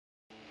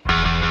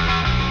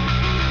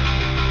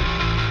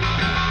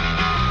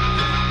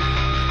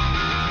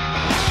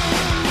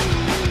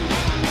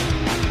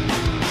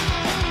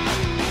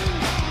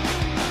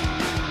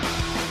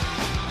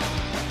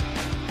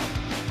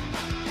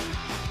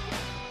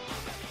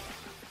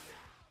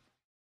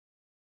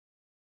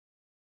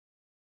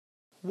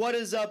What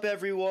is up,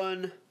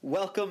 everyone?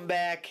 Welcome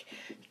back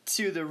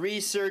to the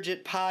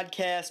Resurgent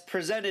podcast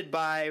presented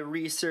by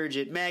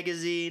Resurgent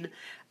Magazine.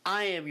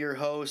 I am your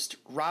host,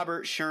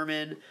 Robert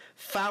Sherman,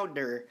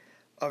 founder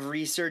of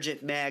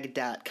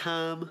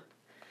ResurgentMag.com.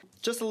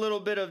 Just a little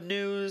bit of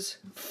news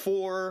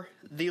for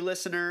the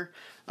listener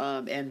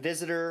and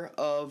visitor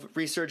of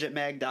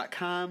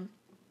ResurgentMag.com.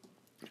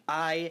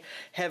 I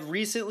have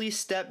recently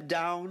stepped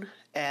down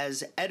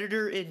as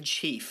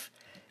editor-in-chief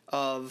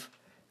of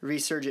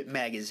Resurgent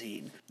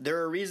Magazine. There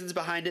are reasons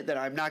behind it that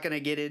I'm not going to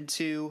get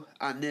into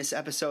on this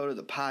episode of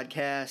the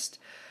podcast,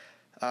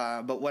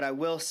 but what I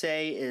will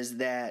say is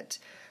that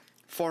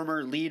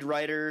former lead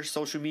writer,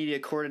 social media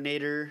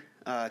coordinator,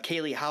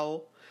 Kaylee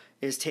Howell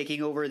is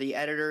taking over the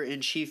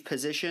editor-in-chief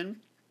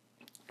position.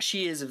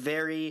 She is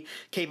very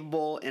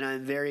capable, and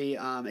I'm very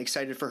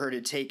excited for her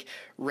to take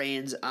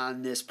reins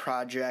on this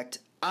project.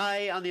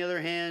 I, on the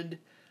other hand,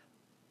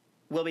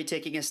 will be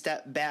taking a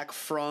step back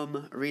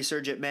from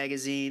Resurgent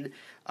Magazine.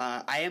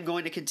 I am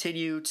going to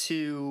continue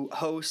to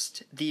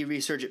host the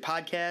Resurgent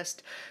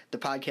podcast. The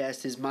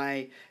podcast is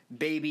my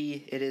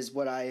baby. It is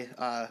what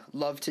I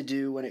love to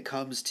do when it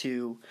comes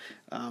to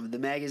the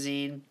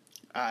magazine.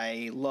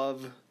 I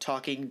love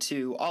talking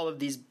to all of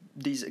these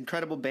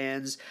incredible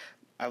bands.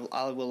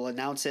 I will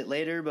announce it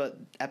later, but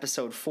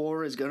episode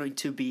 4 is going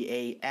to be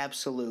a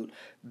absolute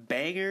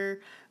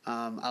banger.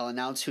 I'll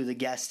announce who the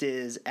guest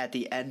is at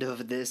the end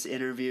of this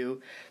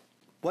interview.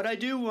 What I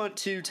do want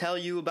to tell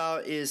you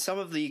about is some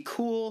of the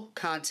cool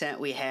content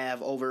we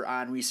have over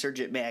on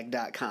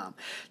ResurgentMag.com.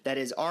 That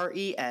is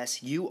ResurgET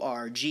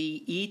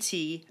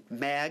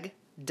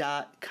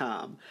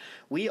mag.com.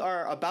 We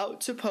are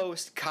about to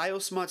post Kyle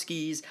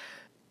Smutsky's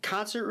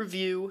concert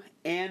review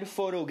and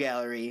photo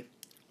gallery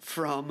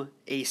from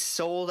a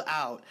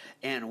sold-out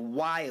and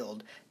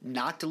wild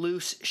Knocked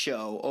Loose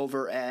show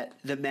over at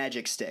the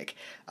Magic Stick.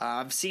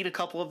 I've seen a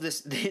couple of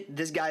this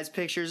guy's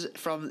pictures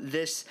from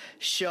this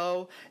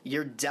show.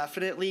 You're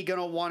definitely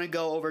going to want to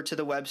go over to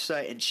the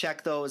website and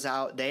check those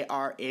out. They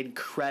are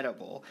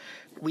incredible.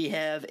 We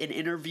have an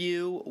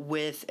interview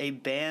with a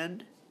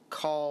band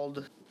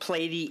called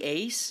Play the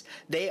Ace.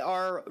 They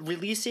are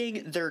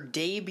releasing their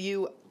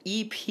debut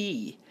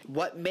EP.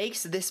 What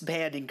makes this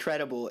band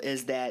incredible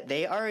is that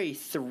they are a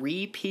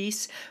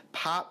 3-piece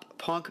pop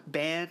punk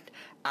band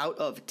out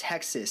of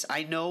Texas.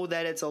 I know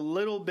that it's a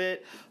little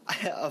bit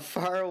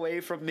far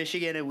away from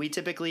Michigan, and we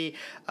typically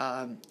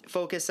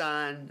focus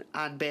on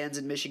bands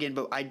in Michigan,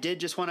 but I did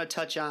just want to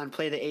touch on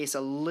Play the Ace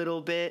a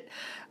little bit.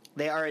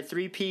 They are a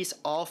 3-piece,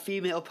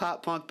 all-female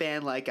pop punk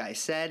band, like I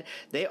said.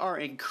 They are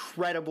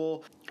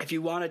incredible. If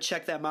you want to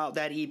check them out,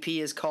 that EP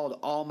is called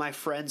All My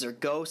Friends Are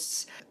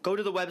Ghosts. Go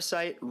to the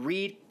website,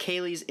 read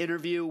Kaylee's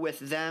interview with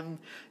them,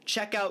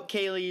 check out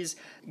Kaylee's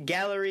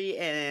gallery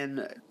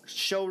and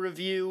show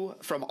review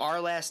from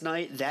our last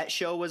night. That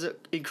show was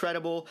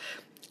incredible.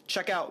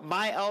 Check out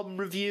my album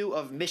review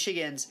of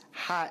Michigan's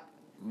Hot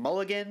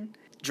Mulligan.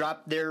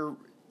 Dropped their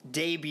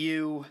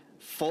debut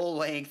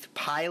full-length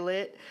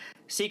pilot.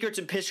 Secrets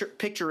and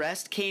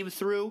Picturesque came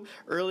through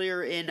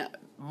earlier in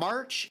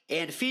March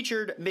and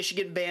featured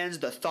Michigan bands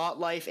The Thought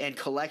Life and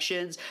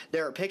Collections.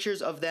 There are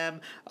pictures of them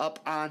up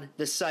on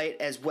the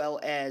site as well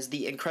as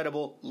the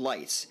incredible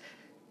lights.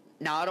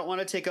 Now, I don't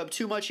want to take up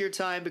too much of your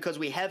time because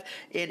we have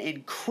an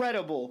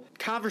incredible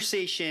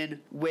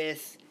conversation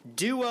with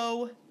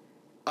Duo,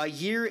 A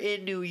Year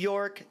in New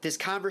York. This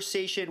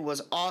conversation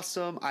was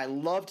awesome. I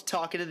loved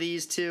talking to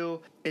these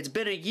two. It's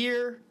been a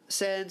year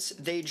since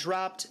they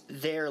dropped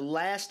their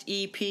last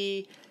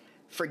EP,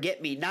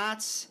 Forget Me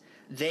Nots.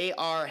 They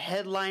are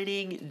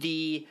headlining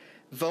the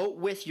Vote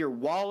With Your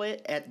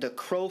Wallet at the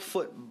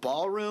Crowfoot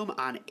Ballroom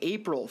on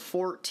April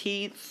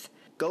 14th.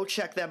 Go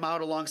check them out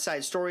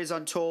alongside Stories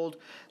Untold,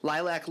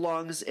 Lilac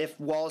Lungs, If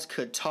Walls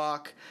Could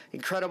Talk.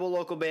 Incredible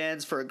local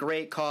bands for a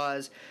great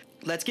cause.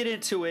 Let's get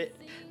into it.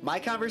 My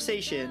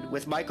conversation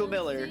with Michael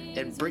Miller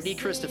and Brittany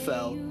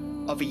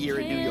Christoffel of A Year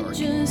in New York.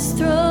 Just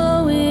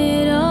throw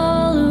it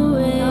all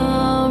away.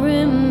 I'll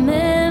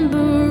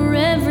remember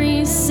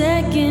every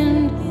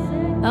second.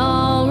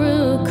 I'll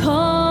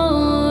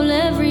recall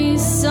every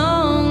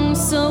song.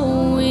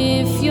 So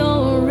if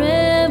you're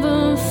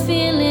ever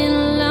feeling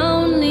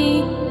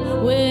lonely,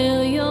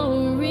 well,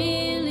 you're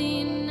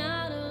really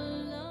not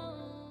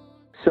alone.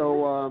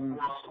 So,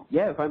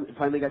 yeah,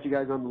 finally got you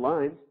guys on the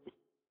line.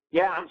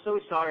 Yeah, I'm so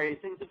sorry.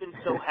 Things have been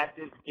so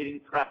hectic getting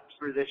prepped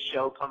for this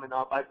show coming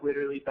up. I've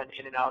literally been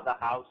in and out of the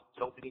house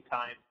so many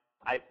times.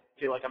 I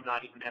feel like I'm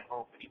not even at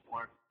home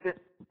anymore.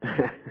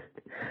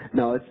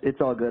 No,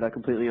 it's all good. I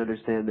completely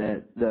understand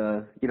that.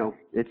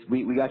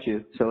 We got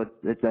you, so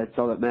that's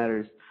all that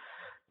matters.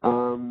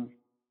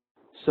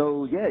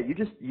 So yeah,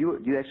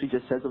 you actually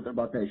just said something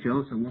about that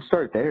show, so we'll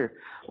start there.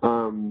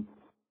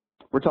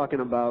 We're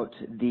talking about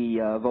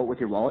the Vote With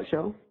Your Wallet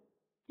show.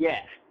 Yeah.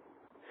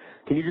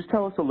 Can you just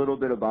tell us a little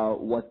bit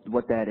about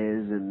what that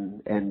is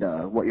and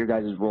what your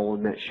guys' role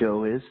in that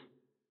show is?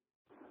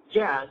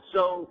 Yeah,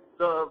 so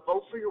the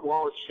Vote for Your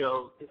Wallet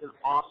show is an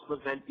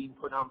awesome event being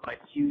put on by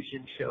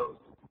Fusion Shows.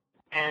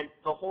 And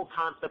the whole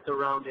concept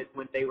around it,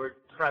 when they were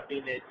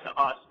prepping it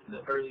to us in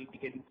the early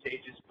beginning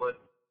stages, was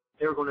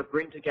they were going to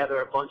bring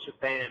together a bunch of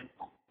bands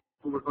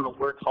who were going to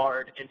work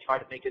hard and try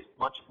to make as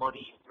much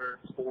money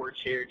for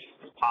charities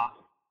as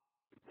possible,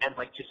 and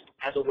like just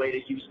as a way to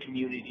use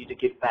community to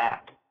give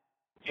back.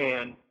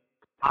 And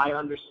I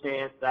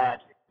understand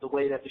that the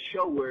way that the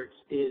show works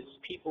is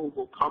people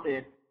will come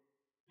in,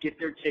 get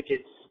their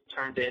tickets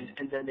turned in,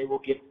 and then they will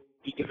be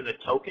given a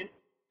token.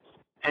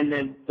 And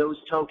then those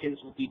tokens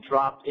will be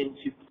dropped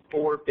into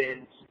 4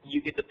 bins.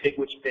 You get to pick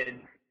which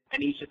bin,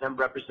 and each of them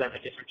represent a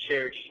different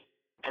charity.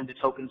 And the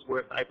token's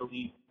worth, I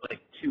believe, like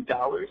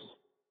 $2.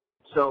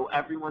 So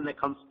everyone that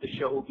comes to the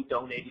show will be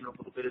donating a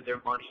little bit of their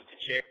money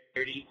to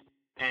charity,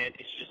 and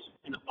it's just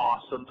an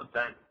awesome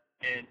event.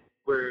 And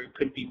we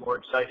couldn't be more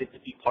excited to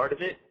be part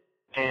of it.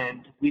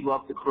 And we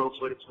love the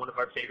Crowfoot. It's one of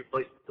our favorite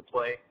places to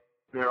play.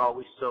 And they're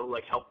always so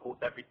like helpful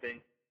with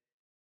everything.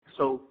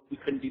 So we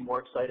couldn't be more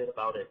excited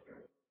about it.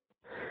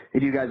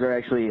 And you guys are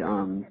actually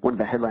one of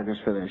the headliners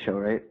for that show,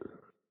 right?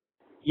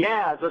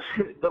 Yeah,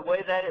 the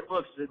way that it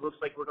looks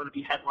like we're going to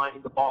be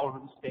headlining the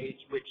ballroom stage,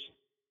 which,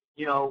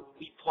 you know,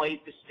 we played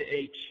the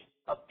stage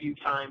a few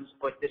times,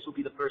 but this will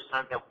be the first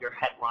time that we're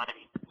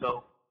headlining.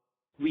 So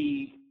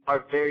we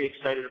are very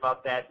excited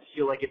about that. We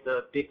feel like it's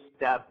a big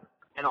step,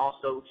 and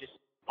also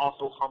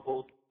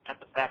humbled at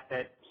the fact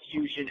that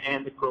Fusion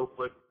and the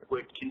Crowfoot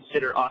would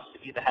consider us to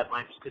be the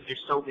headliners, because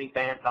there's so many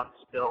bands on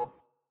this bill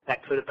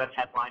that could have been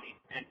headlining,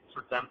 and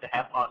for them to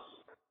have us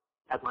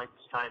headline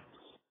this time is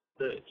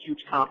the huge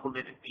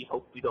compliment, and we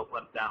hope we don't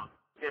let them down.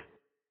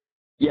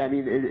 Yeah, I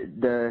mean,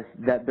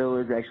 that bill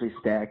is actually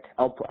stacked.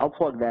 I'll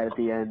plug that at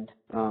the end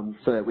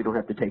so that we don't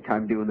have to take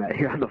time doing that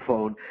here on the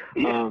phone.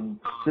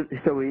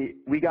 So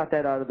we got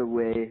that out of the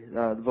way,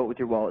 the Vote With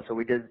Your Wallet. So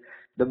we did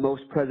the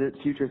most present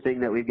future thing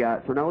that we've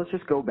got. So now let's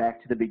just go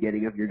back to the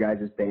beginning of your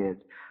guys' band.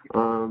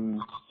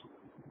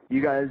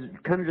 You guys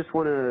kind of just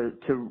want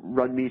to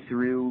run me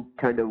through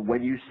kind of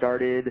when you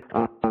started.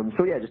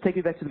 So yeah, just take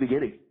me back to the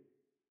beginning.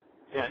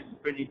 Yeah,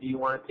 Brittany, do you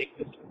want to take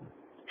this?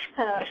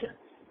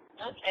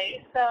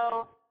 Okay,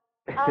 so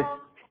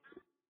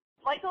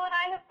Michael and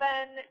I have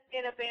been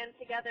in a band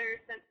together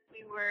since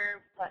we were,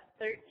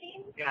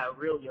 13? Yeah,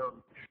 real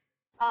young.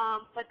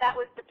 But that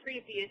was the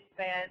previous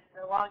band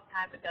a long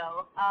time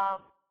ago.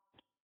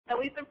 So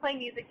we've been playing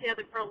music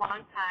together for a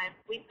long time.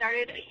 We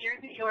started a year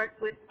in New York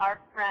with our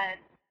friend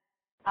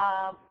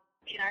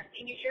in our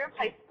senior year of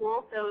high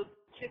school, so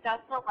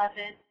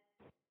 2011.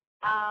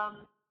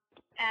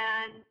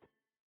 And,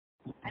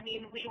 I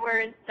mean, we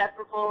were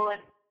inseparable,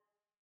 and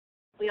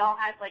we all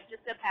had, like,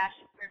 just a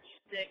passion for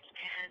music,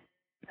 and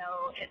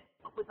so it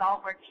was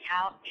all working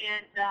out.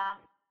 And,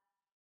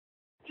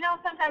 you know,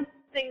 sometimes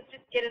things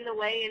just get in the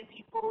way, and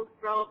people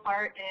grow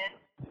apart, and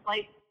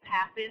life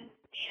happens.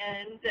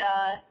 And,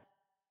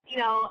 you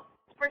know,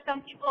 for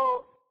some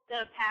people,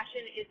 the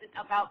passion isn't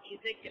about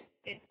music.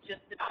 It's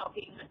just about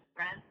being with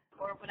friends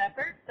or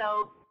whatever.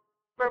 So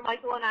for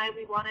Michael and I,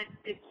 we wanted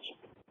to keep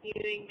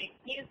continuing making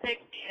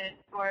music, and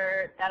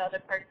for that other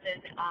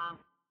person,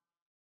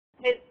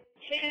 his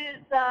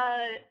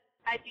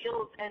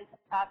ideals and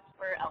thoughts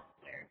were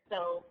elsewhere.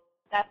 So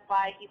that's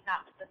why he's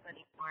not with us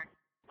anymore.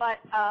 But,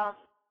 I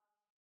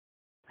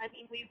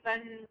mean,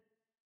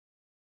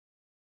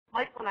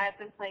 Michael and I have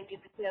been playing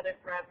music together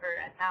forever,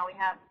 and now we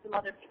have some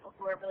other people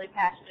who are really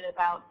passionate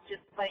about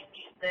just playing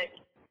music.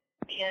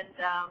 And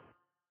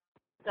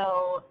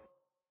so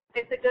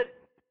it's a good,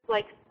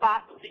 like,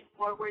 spot moving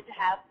forward to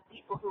have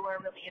people who are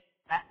really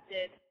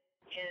invested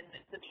in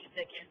the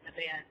music and the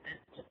band, and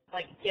just,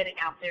 like, getting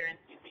out there and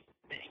doing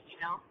things, you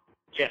know?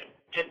 Yeah,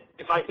 and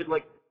if I could,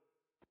 like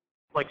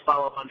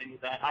follow up on any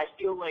of that, I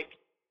feel like,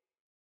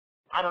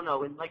 I don't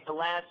know, in, like, the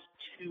last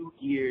 2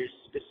 years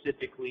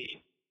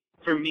specifically,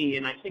 for me,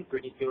 and I think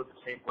Brittany feels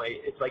the same way,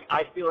 it's like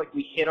I feel like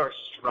we hit our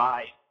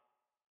stride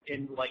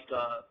in, like,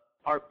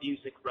 our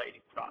music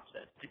writing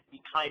process.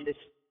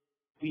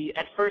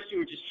 At first we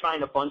were just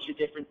trying a bunch of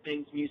different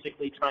things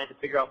musically, trying to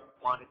figure out what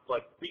we wanted,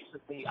 but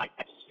recently I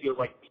just feel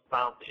like we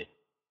found it,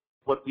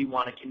 what we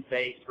want to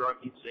convey through our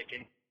music.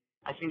 And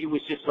I think it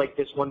was just like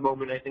this one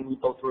moment, I think we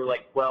both were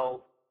like,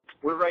 well,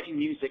 we're writing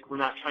music, we're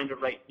not trying to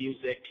write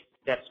music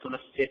that's going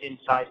to fit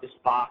inside this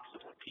box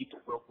of what people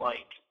will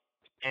like.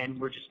 And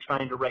we're just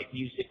trying to write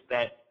music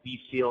that we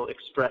feel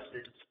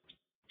expresses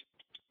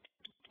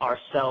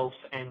ourselves.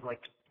 And,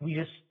 like, we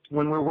just,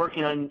 when we're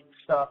working on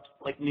stuff,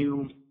 like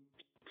new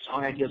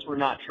song ideas, we're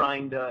not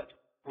trying to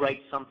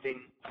write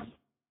something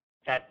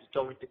that's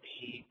going to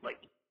be, like,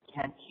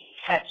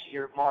 catchy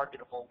or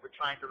marketable. We're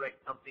trying to write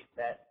something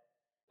that,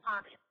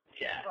 Honest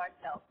to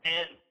ourselves.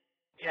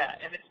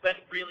 and it's been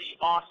really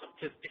awesome,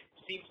 because it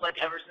seems like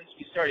ever since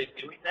we started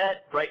doing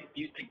that, writing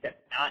music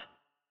that's not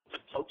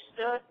supposed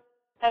to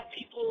have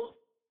people,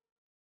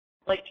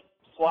 like,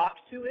 flock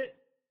to it,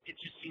 it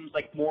just seems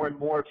like more and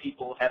more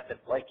people have been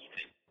liking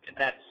it. And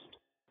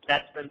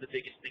that's been the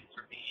biggest thing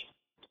for me.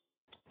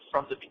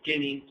 From the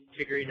beginning,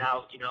 figuring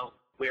out, you know,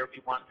 where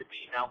we want to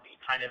be. Now we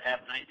kind of have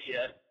an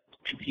idea,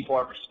 and people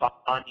are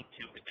responding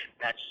to it, and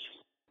that's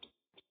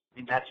I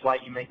mean, that's why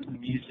you make the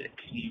music.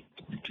 You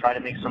try to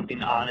make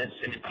something honest,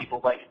 and if people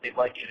like it, they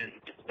like it. And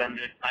it's been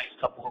a nice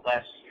couple of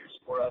last years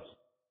for us,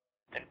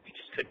 and we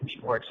just couldn't be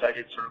more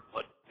excited for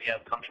what we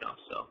have coming up.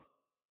 So,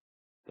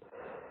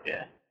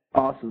 yeah.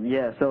 Awesome.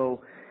 Yeah.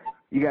 So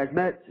you guys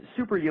met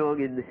super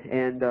young,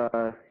 and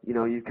you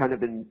know, you've kind of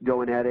been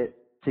going at it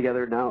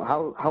together now.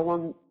 How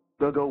long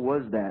ago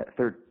was that?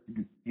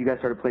 You guys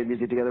started playing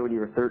music together when you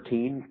were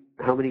 13.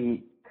 How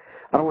many?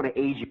 I don't want to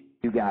age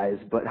you guys,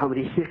 but how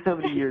many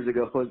years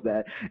ago was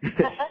that?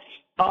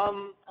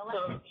 11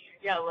 So,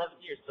 yeah, 11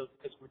 years. So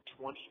because we're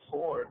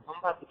 24, I'm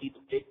about to be the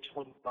big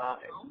 25.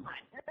 Oh my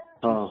god.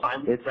 Oh,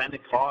 Finally rent a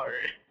car.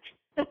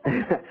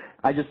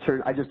 I just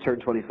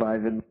turned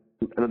 25, and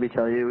let me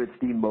tell you, it's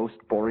the most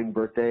boring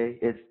birthday.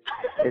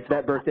 It's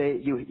that birthday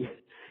you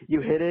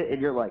hit it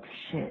and you're like,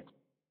 shit,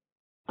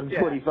 I'm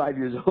 25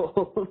 years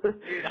old.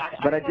 Dude,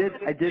 But I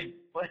did.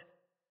 What?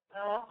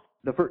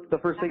 The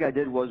first thing I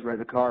did was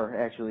rent a car,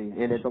 actually,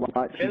 and it's a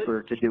lot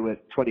cheaper to do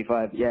it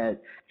 25. Yeah,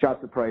 it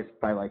drops the price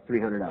by like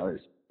 $300.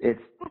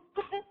 It's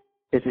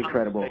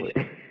incredible.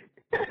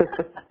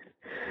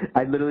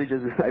 I literally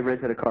I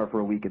rented a car for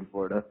a week in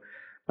Florida.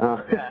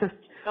 Yeah.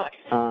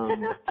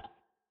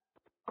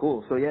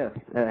 Cool. So yeah,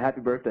 happy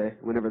birthday,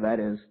 whenever that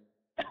is.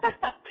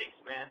 Thanks,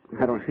 man.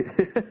 I don't.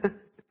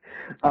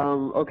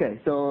 Okay,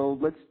 so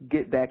let's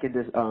get back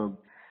into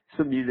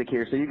some music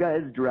here. So you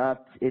guys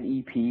dropped an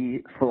EP,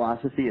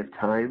 Philosophy of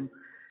Time.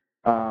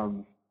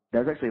 That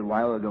was actually a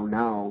while ago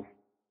now,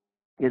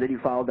 and then you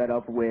followed that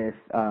up with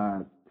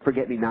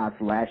Forget Me Nots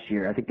last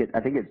year. I think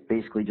it's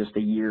basically just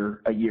a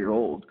year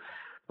old.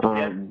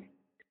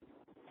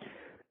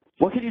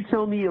 What can you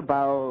tell me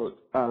about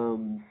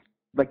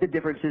like the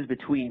differences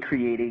between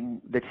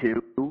creating the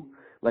two?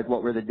 Like,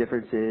 what were the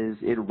differences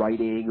in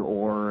writing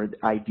or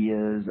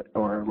ideas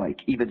or like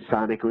even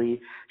sonically?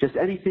 Just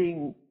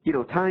anything, you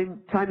know,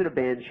 time in a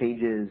band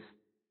changes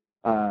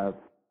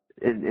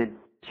and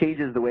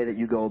changes the way that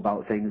you go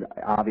about things,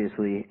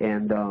 obviously.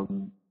 And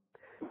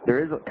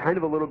there is kind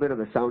of a little bit of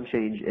a sound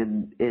change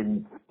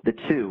in the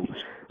two.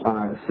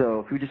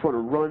 So if you just want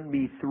to run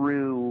me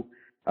through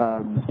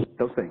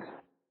those things.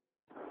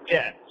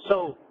 Yeah.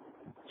 So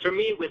for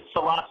me, with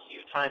Philosophy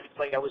of Time, it's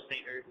like I was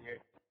saying earlier,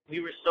 we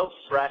were so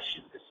fresh.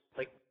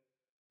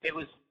 It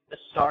was the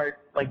start,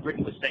 like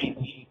Brittany was saying,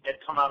 we had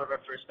come out of our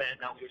first band,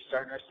 now we were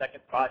starting our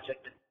second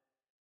project, and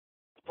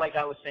like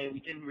I was saying, we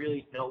didn't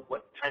really know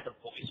what kind of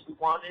voice we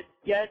wanted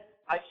yet,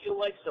 I feel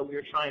like, so we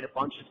were trying a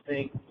bunch of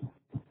things,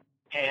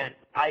 and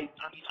I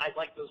mean, I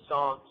like those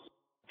songs,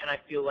 and I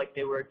feel like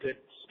they were a good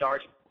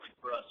starting point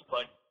for us,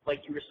 but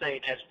like you were saying,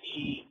 as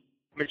we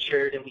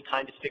matured and we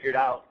kind of figured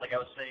out, like I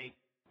was saying,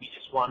 we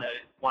just wanted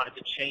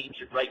to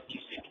change and write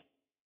music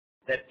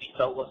that we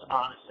felt was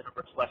honest and a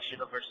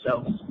reflection of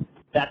ourselves.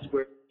 That's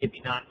where Forget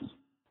Me Nots,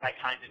 I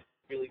kind of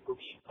really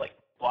believe, like,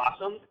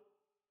 blossomed.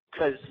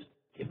 Because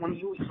when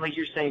you, like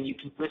you're saying, you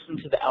can listen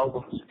to the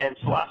albums, and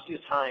Philosophy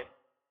of Time,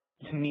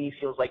 to me,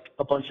 feels like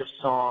a bunch of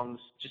songs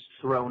just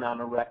thrown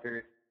on a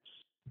record.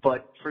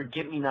 But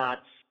Forget Me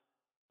Nots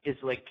is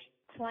like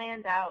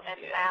planned out and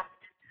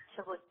mapped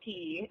to the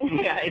T.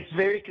 Yeah, it's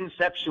very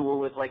conceptual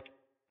with like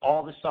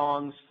all the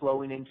songs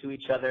flowing into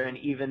each other, and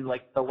even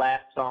like the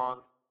last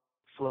song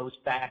flows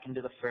back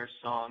into the first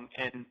song.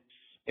 And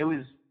it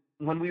was,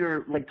 when we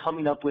were like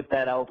coming up with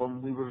that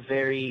album, we were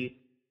very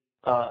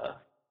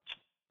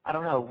I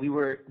don't know,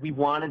 we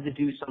wanted to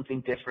do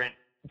something different,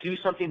 do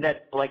something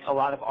that like a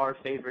lot of our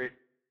favorite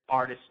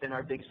artists and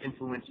our biggest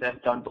influence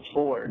have done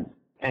before,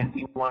 and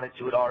we want to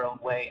do it our own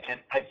way. And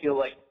I feel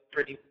like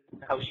pretty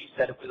how she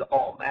said it was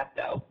all mapped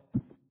out.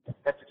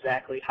 That's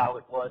exactly how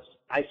it was.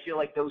 I feel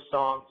like those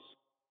songs,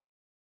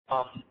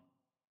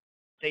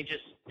 they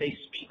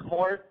speak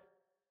more.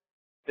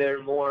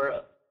 They're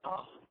more,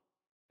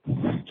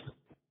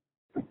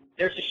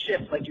 there's a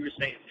shift, like you were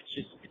saying.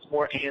 It's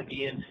more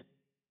ambient,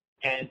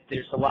 and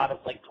there's a lot of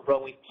like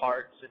growing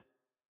parts. And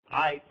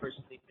I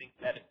personally think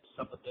that it's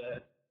some of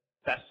the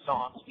best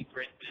songs we've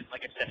written. And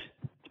like I said,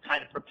 it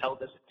kind of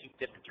propelled us into a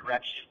different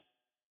direction,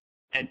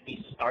 and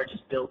we are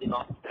just building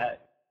off of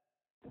that.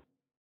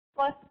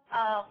 Plus,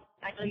 I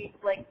know you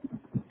like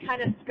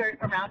kind of skirt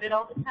around it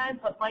all the time,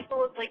 but Michael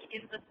was like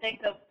in the thick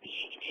of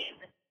being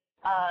in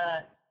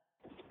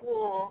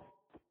school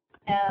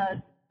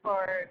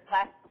for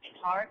classical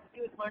guitar. He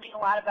was learning a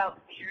lot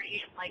about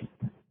theory and like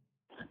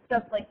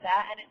stuff like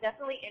that, and it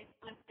definitely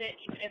influenced it,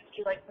 even if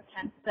he like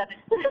pretends that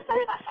it's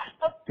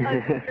a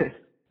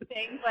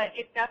thing. But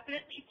it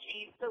definitely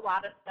changed a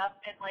lot of stuff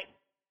and like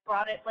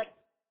brought it like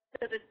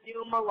to this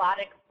new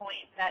melodic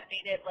point that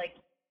made it like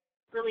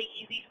really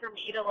easy for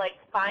me to like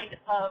find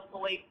a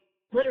voice,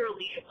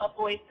 literally a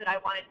voice that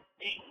I wanted to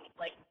sing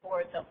like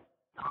for the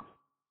song.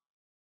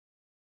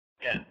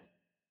 Yeah.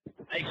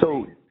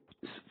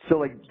 So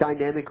like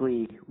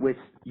dynamically with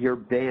your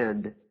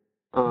band,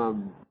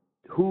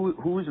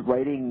 who's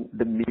writing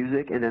the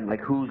music, and then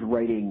like who's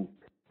writing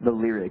the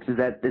lyrics? Is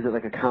it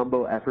like a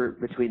combo effort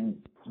between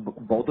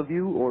both of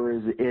you, or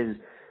is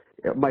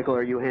Michael,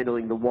 are you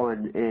handling the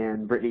one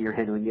and Brittany, you're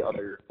handling the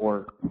other,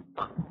 or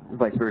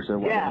vice versa?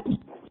 Yeah.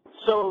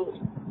 So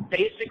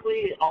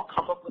basically, I'll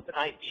come up with an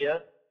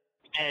idea,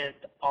 and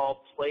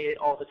I'll play it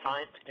all the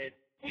time, and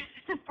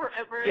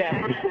Forever Yeah.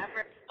 and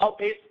ever. I'll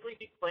basically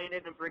be playing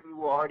it, and Brittany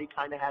will already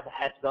kind of have a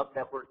heads up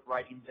that we're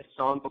writing this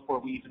song before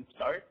we even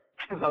start.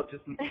 Because I'll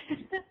just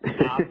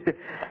stop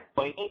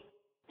playing it.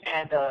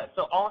 And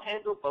so I'll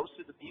handle most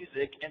of the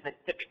music, and then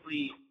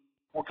typically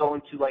we'll go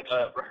into like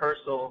a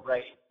rehearsal,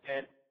 right?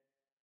 And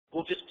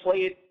we'll just play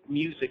it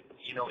music,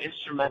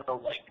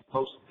 instrumental, like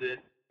most of the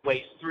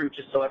way through,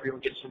 just so everyone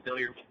gets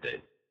familiar with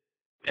it.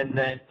 And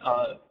then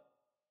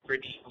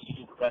Brittany will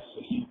do the rest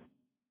of you.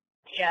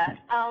 Yeah.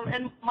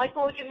 And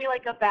Michael will give me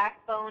like a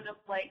backbone of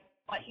like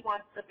what he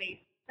wants the bass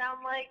to sound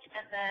like,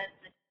 and then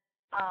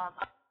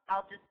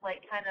I'll just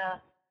like kind of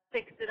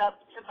fix it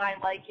up to my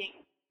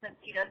liking, since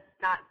he does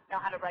not know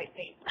how to write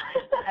bass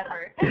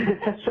ever.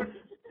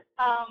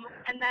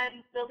 And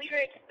then the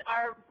lyrics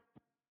are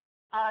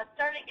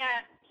starting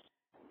at,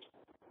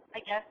 I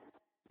guess,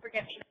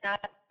 forget me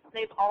not.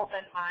 They've all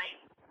been mine.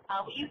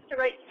 We used to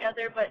write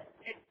together, but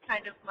it's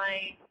kind of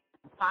my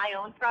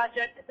own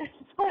project at this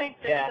point.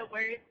 Yeah. The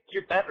words.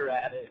 You're better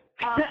at it.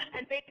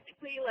 And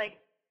basically, like,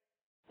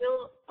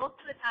 most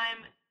of the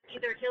time,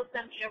 either he'll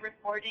send me a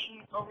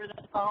recording over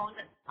the phone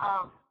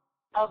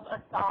of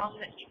a song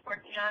that he's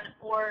working on,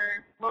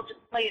 or we'll just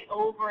play it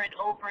over and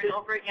over and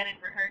over again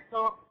in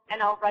rehearsal,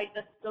 and I'll write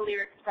the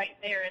lyrics right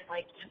there and,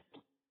 like,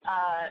 just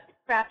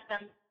craft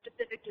them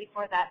specifically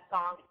for that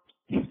song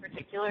in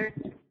particular.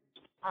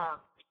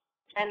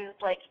 And,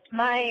 like,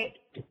 my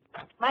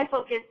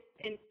focus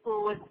in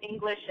school was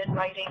English and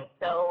writing,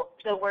 so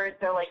the words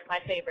are like my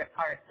favorite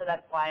part, so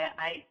that's why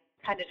I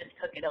kind of just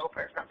took it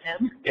over from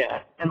him.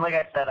 Yeah, and like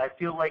I said, I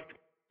feel like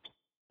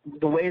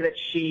the way that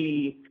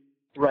she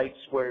writes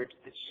words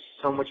is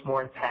so much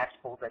more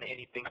impactful than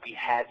anything we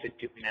had been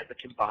doing as a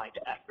combined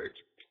effort.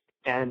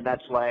 And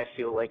that's why I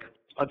feel like,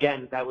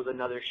 again, that was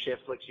another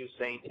shift, like she was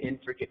saying, in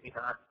Forget Me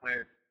Not,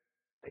 where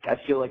like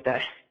I feel like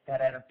that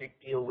had a big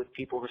deal with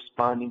people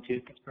responding to,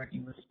 because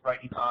Brittany was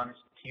writing honest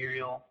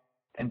material,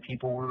 and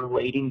people were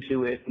relating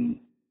to it, and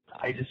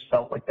I just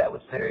felt like that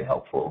was very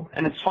helpful.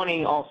 And it's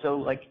funny also,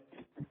 like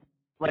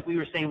we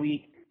were saying,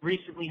 we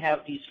recently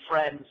have these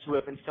friends who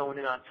have been filling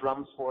in on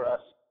drums for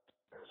us.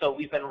 So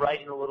we've been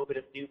writing a little bit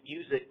of new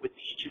music with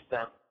each of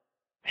them.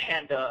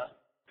 And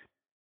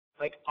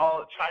like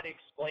I'll try to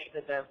explain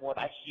to them what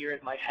I hear in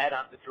my head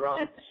on the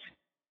drums.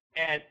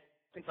 And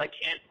since I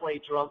can't play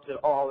drums at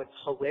all, it's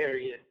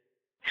hilarious.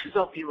 Because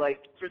I'll be like,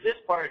 for this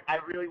part, I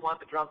really want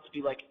the drums to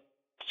be like,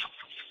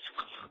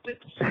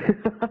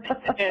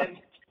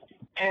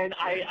 and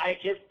I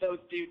give those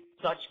dudes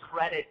such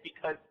credit,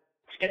 because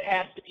it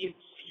has to be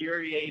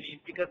infuriating,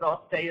 because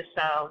I'll say a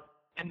sound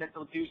and then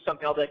they'll do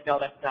something, I'll be like, no,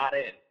 that's not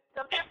it.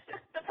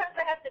 Sometimes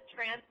I have to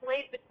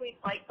translate between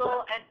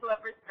Michael and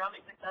whoever's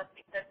drumming with us,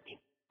 because he's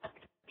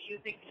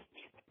using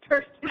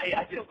person.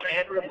 I just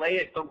can't relay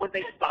it, but when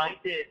they find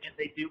it and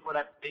they do what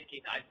I'm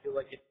thinking, I feel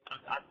like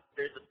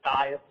there's a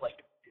sigh of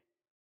like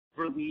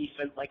relief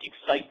and like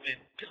excitement,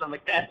 because I'm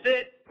like, that's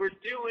it, we're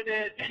doing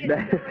it.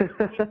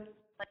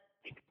 Like,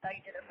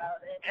 excited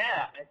about it.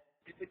 Yeah,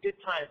 it's a good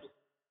time.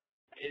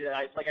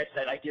 Like I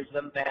said, I give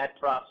them mad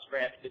props for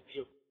having to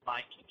deal with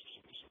my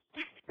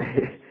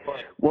confusion.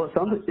 Well, it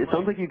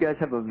sounds like you guys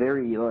have a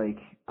very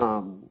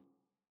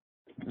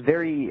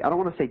very, I don't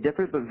want to say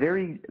different, but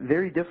very,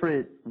 very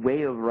different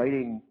way of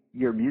writing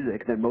your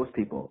music than most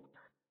people.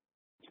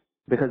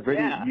 Because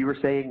Brittany, Yeah. you were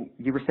saying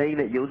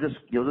that you'll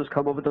just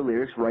come up with the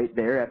lyrics right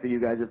there after you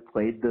guys have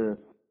played the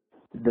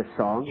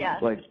song Yeah.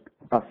 like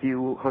a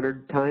few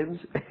hundred times,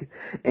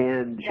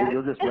 and Yeah.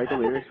 you'll just write the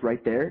lyrics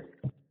right there.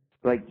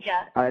 Like,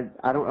 Yeah.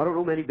 I don't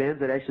know many bands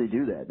that actually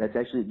do that.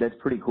 That's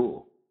pretty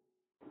cool.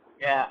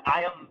 Yeah,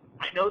 I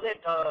know that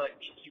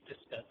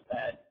Incubus does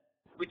that,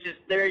 which is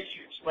very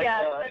huge. Like,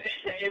 Yeah.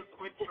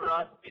 for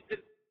us,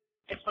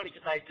 it's funny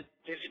because I just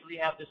vividly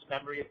have this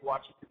memory of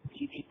watching the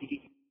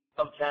DVD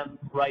of them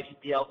writing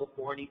the album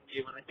Warning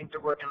too, and I think they're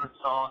working on a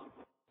song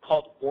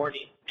called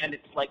Warning, and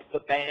it's like the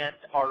band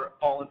are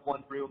all in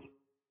one room,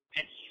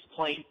 and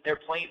they're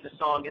playing the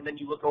song, and then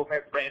you look over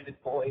at Brandon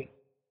Boyd,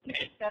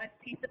 He's got a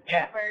piece of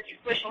Yeah. paper,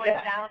 scribbling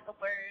Yeah. down the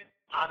words.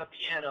 on a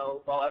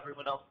piano while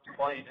everyone else is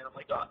playing, and I'm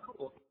like, oh,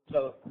 cool.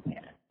 So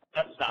Yeah.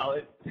 that's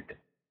solid.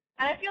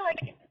 And I feel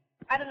like,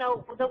 I don't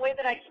know, the way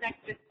that I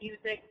connect with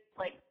music,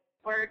 like,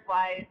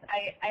 word-wise,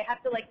 I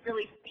have to, like,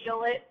 really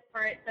feel it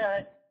for it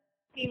to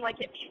seem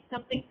like it means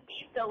something to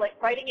me. So,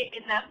 like, writing it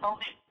in that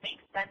moment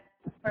makes sense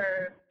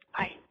for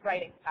my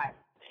writing style.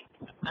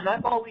 And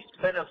I've always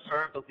been a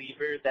firm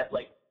believer that,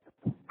 like,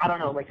 I don't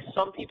know, like,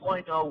 some people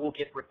I know will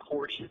get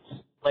recordings,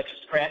 like a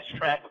scratch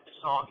track of the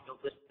song, and they'll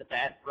listen to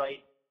that,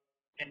 right,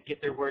 and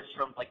get their words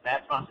from, like,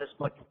 that process.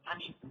 But, I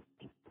mean,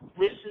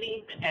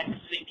 listening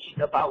and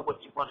thinking about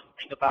what you want to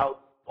think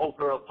about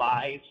over a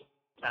live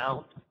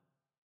sound,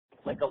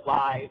 like a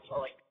live,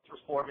 like,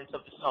 performance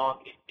of the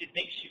song, it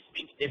makes you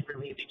think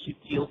differently, it makes you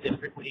feel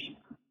differently,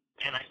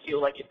 and I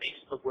feel like it makes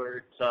the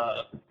words,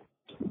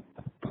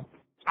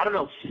 I don't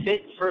know,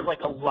 fit for,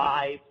 like, a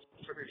live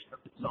version of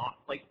the song.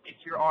 Like, it's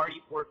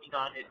working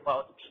on it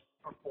while it's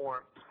being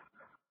performed,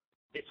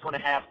 it's going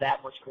to have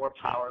that much more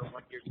power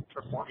when you're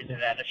performing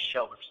it at a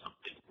show or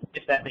something,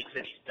 if that makes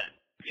any sense.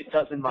 It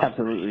does in my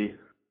Absolutely.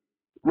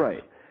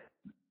 Right.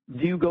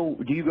 Do you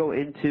go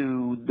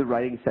into the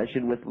writing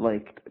session with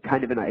like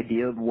kind of an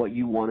idea of what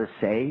you want to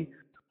say,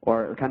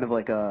 or kind of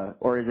like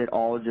or is it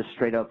all just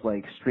straight up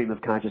like stream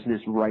of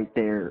consciousness right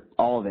there,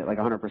 all of it, like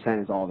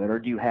 100% is all of it, or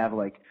do you have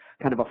like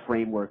kind of a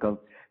framework of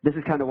this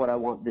is kind of what I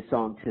want this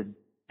song to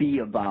be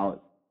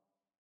about?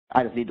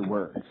 I just need the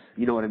words.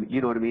 You know what I mean?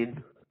 You know what I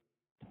mean?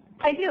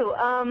 I do.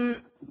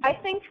 I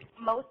think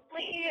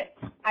mostly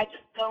I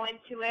just go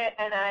into it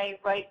and I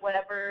write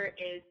whatever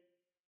is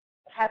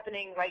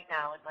happening right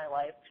now in my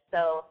life.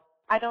 So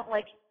I don't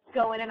like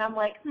go in and I'm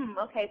like,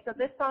 okay, so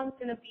this song's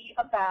going to be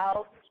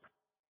about,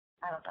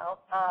 I don't know,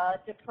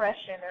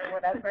 depression or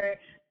whatever.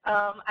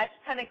 I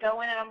just kind of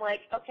go in and I'm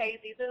like, okay,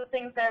 these are the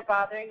things that are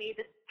bothering me.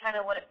 This is kind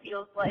of what it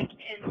feels like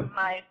in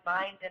my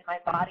mind and my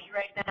body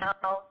right now.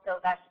 So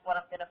that's what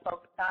I'm going to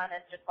focus on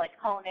and just like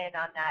hone in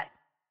on that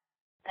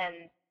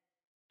and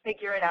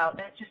figure it out.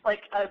 And it's just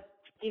like a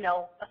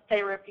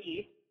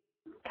therapy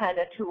kind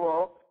of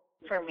tool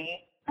for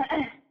me.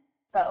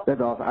 So.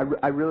 That's awesome.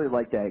 I really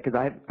like that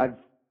because I've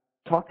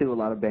talked to a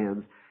lot of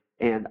bands,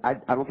 and I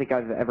don't think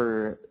I've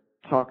ever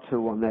talked to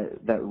one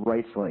that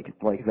writes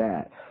like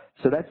that.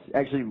 So that's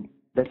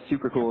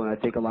super cool, and I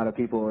think a lot of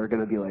people are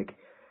going to be like,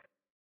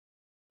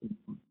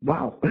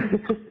 wow,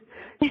 because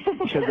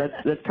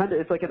that's kind of,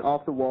 it's like an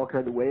off the wall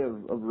kind of way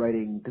of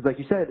writing. Because like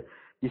you said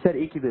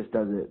Incubus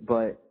does it,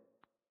 but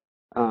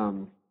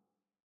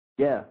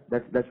yeah,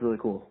 that's really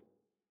cool.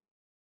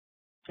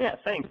 Yeah,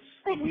 thanks.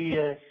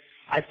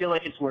 I feel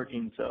like it's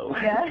working, so.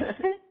 Yeah.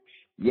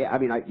 Yeah, I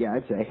mean,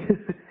 I'd say.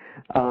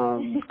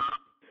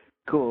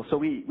 Cool. So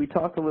we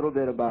talked a little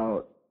bit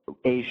about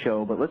a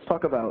show, but let's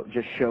talk about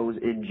just shows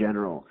in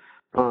general.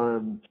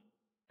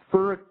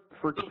 For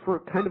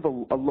kind of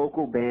a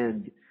local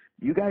band,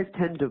 you guys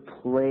tend to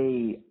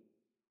play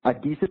a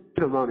decent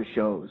amount of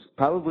shows,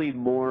 probably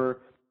more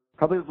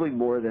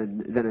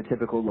than a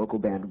typical local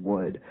band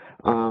would.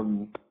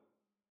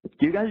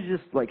 Do you guys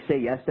just like say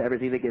yes to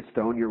everything that gets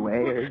thrown your way,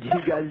 or do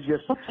you guys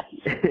just?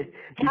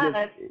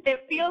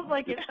 It feels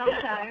like it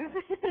sometimes.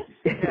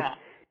 Yeah.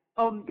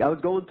 I was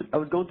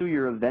going through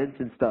your events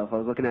and stuff. I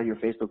was looking at your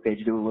Facebook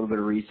page, doing a little bit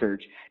of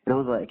research, and I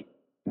was like,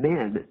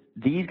 man,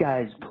 these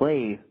guys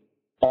play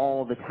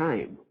all the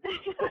time.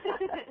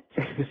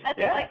 That's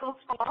Yeah. Michael's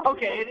fault.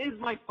 Okay, it is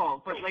my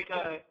fault, but like,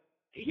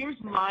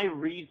 here's my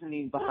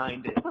reasoning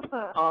behind it.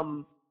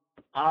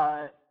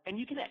 And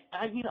you can,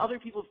 I mean, other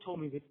people have told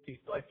me this too,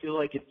 so I feel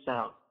like it's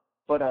sound.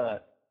 But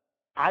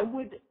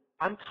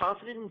I'm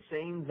confident in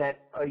saying that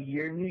A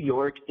Year in New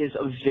York is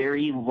a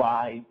very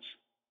live,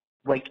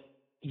 like,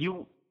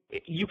 you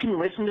can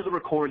listen to the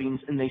recordings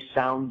and they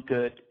sound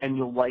good and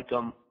you'll like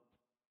them,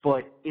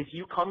 but if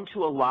you come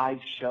to a live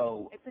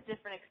show, It's a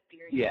different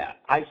experience. yeah,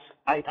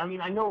 I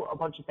mean, I know a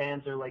bunch of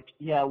bands are like,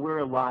 yeah, we're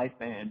a live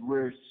band,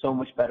 we're so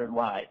much better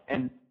live,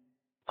 and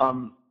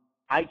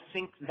I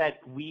think that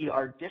we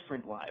are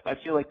different live. I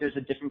feel like there's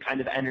a different kind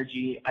of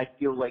energy. I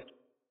feel like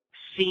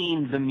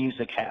seeing the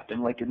music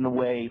happen, like in the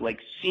way, like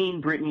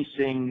seeing Britney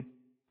sing,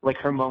 like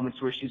her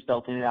moments where she's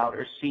belting it out,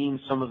 or seeing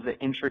some of the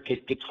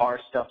intricate guitar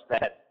stuff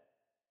that,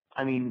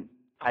 I mean,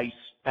 I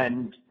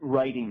spend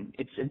writing.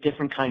 It's a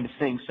different kind of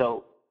thing.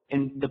 So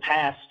in the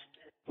past,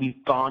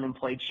 we've gone and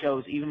played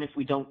shows, even if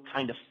we don't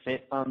kind of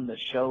fit on the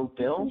show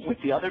bill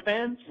with the other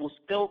bands, we'll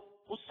still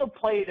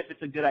play it if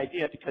it's a good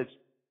idea, because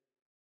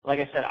like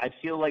I said, I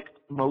feel like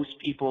most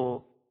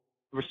people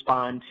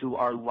respond to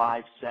our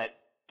live set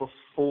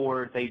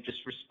before they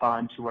just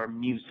respond to our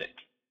music,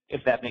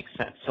 if that makes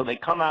sense. So they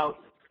come out,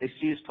 they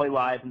see us play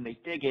live, and they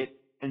dig it,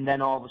 and then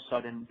all of a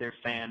sudden they're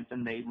fans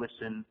and they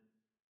listen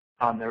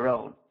on their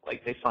own.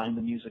 Like they find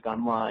the music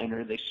online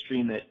or they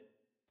stream it.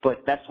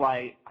 But that's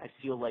why I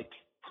feel like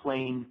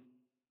playing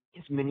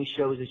as many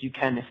shows as you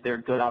can, if they're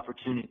good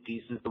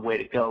opportunities, is the way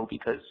to go,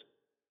 because,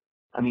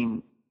 I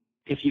mean,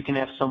 if you can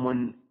have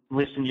someone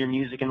listen to your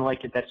music and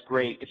like it, that's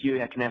great. If you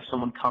can have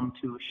someone come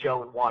to a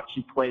show and watch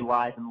you play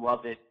live and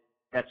love it,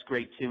 that's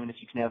great too. And if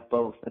you can have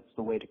both, that's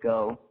the way to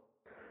go.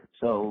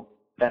 So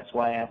that's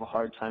why I have a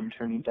hard time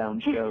turning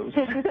down shows.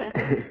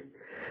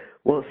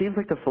 Well, it seems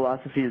like the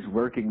philosophy is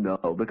working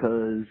though,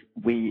 because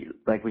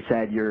like we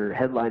said, you're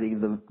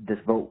headlining this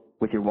Vote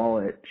with Your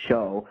Wallet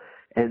show,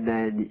 and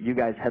then you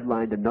guys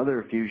headlined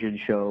another fusion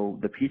show,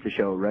 the Pizza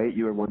Show, right?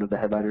 You were one of the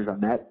headliners on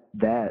that.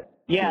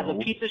 Yeah, show.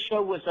 the Pizza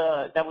Show was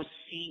that was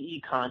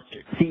CE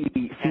Concerts.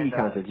 CE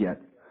Concerts, yeah.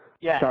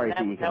 Yeah. Sorry, that,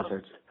 CE that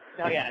Concerts. Was,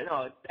 no, yeah,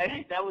 no,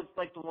 that was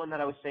like the one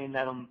that I was saying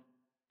that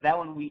that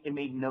one it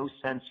made no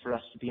sense for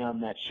us to be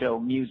on that show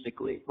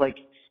musically. Like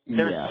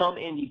there's some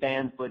indie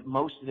bands, but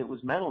most of it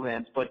was metal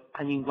bands. But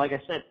I mean, like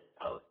I said,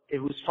 it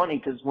was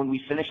funny because when we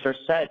finished our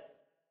set,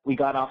 we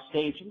got off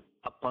stage and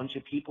a bunch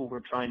of people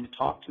were trying to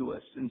talk to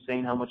us and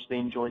saying how much they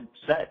enjoyed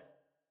the set.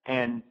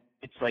 And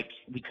it's like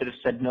we could have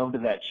said no to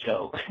that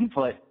show,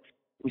 but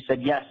we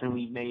said yes, and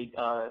we made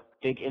a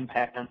big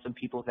impact on some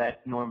people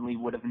that normally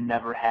would have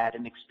never had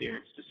an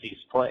experience to see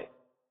us play.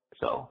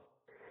 So,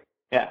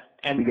 yeah.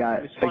 And we got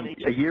it was funny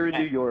a year in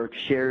New York,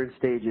 sharing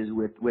stages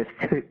with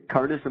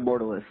Carnus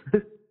Immortalis,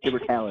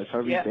 Immortalis,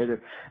 however you say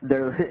it.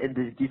 They're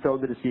and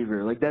Dethrone the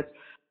Deceiver. Like that's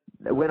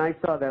when I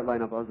saw that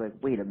lineup, I was like,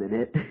 wait a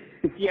minute.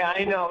 Yeah,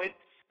 I know.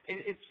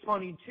 It's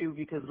funny too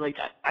because like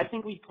I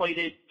think we played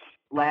it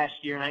last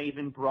year, and I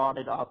even brought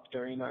it up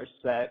during our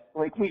set.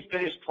 Like we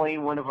finished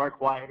playing one of our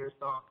quieter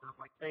songs, and I'm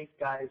like, thanks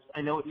guys.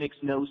 I know it makes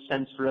no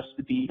sense for us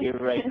to be here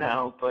right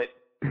now, but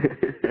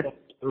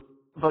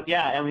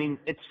yeah, I mean,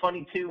 it's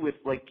funny too with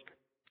like,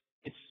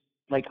 it's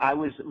like I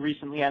was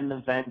recently at an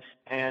event,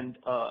 and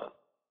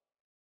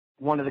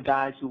one of the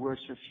guys who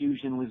works for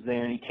Fusion was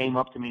there, and he came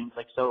up to me and was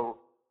like, so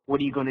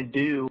what are you going to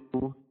do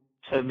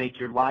to make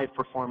your live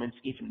performance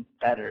even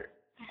better?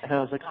 And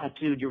I was like, oh,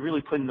 dude, you're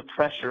really putting the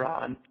pressure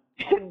on.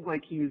 And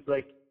like he was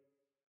like,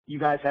 you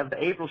guys have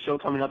the April show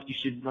coming up. You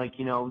should like,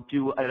 you know,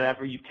 do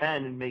whatever you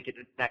can and make it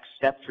a next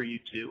step for you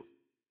two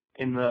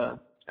in the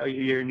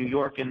year in New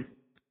York. And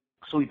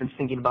so we've been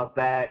thinking about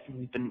that. And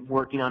we've been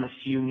working on a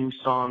few new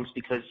songs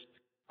because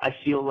I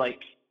feel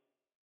like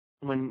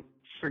when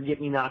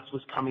Forget Me Nots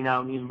was coming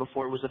out, and even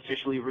before it was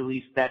officially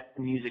released, that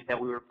music that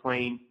we were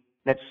playing,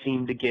 that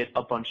seemed to get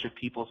a bunch of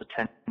people's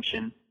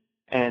attention.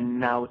 And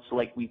now it's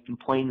like we've been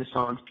playing the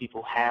songs,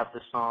 people have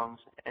the songs,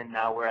 and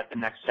now we're at the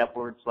next step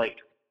where it's like,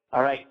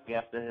 all right, we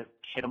have to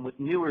hit them with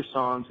newer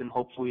songs, and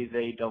hopefully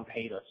they don't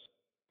hate us,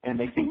 and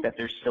they think that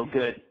they're still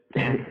good.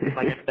 And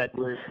like I said,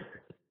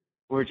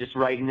 we're just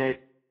writing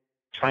it,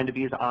 trying to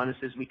be as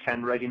honest as we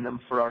can, writing them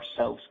for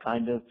ourselves,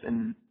 kind of,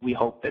 and we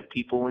hope that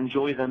people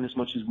enjoy them as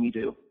much as we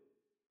do.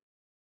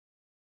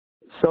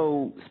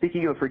 So,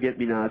 speaking of Forget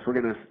Me Nots, we're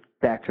going to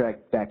backtrack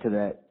back to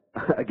that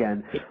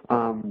again.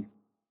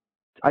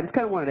 I just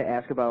kind of wanted to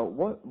ask about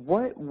what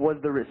was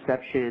the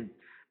reception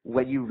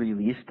when you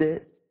released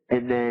it,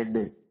 and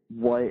then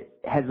what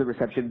has the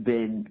reception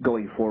been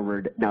going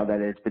forward now that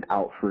it's been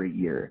out for a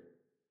year?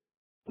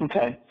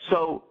 Okay,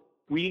 so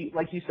we,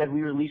 like you said,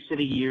 we released it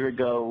a year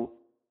ago,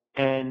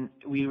 and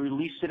we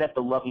released it at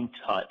the Loving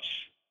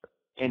Touch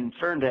in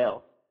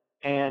Ferndale,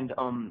 and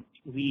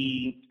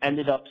we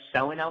ended up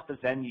selling out the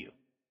venue,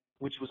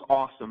 which was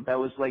awesome. That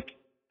was like,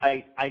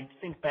 I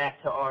think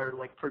back to our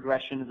like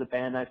progression as a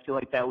band. I feel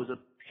like that was a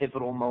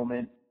pivotal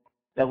moment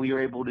that we were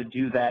able to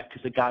do that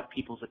because it got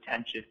people's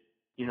attention.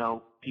 You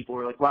know, people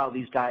were like, wow,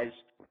 these guys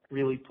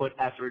really put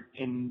effort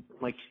in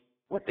like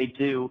what they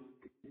do.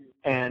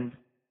 And,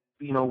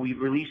 you know, we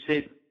released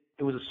it.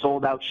 It was a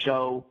sold out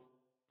show.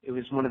 It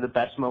was one of the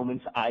best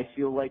moments I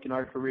feel like in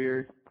our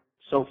career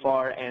so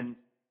far. And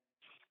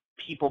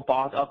people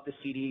bought up the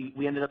CD.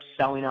 We ended up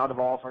selling out of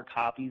all of our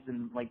copies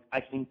in like, I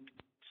think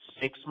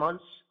 6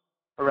 months.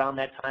 Around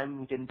that time,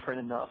 we didn't print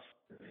enough.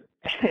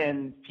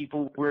 And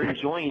people were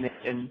enjoying it.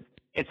 And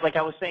it's like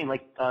I was saying,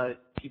 like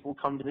people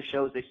come to the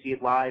shows, they see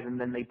it live,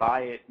 and then they buy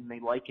it and they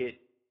like it.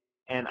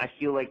 And I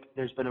feel like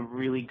there's been a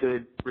really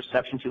good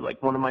reception to,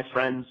 like, one of my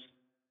friends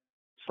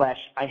 /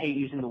 I hate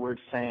using the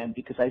word fan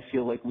because I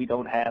feel like we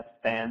don't have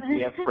fans,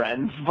 we have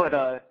friends.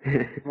 But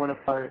one of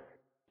our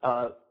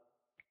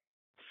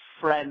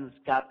friends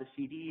got the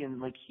CD,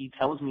 and like he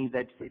tells me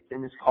that it's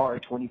in his car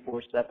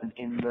 24/7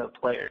 in the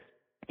player.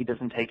 He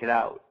doesn't take it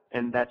out,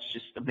 and that's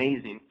just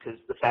amazing because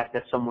the fact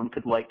that someone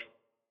could like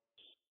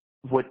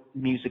what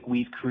music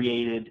we've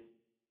created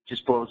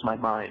just blows my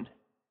mind.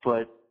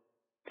 But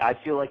I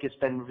feel like it's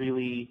been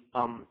really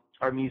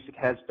our music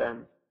has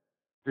been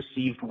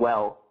received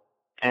well,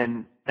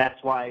 and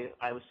that's why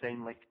I was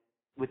saying, like,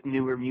 with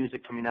newer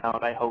music coming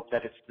out, I hope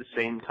that it's the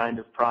same kind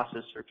of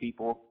process for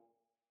people,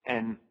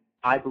 and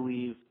I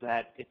believe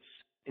that it's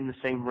in the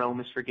same realm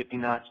as Forget Me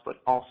Nots,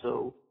 but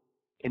also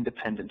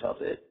independent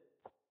of it.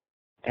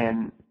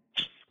 And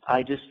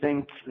I just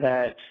think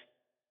that,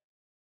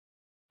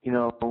 you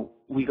know,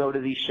 we go to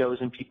these shows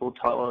and people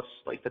tell us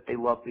like that they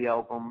love the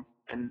album,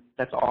 and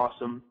that's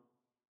awesome.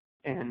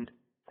 And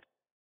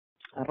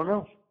I don't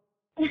know.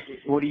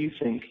 What do you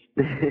think?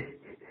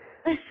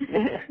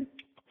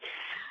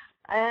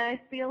 I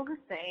feel the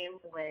same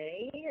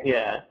way.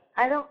 Yeah.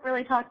 I don't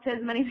really talk to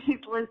as many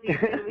people as you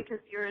do because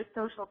you're a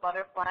social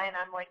butterfly and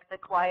I'm like the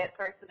quiet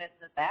person in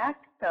the back.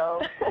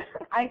 So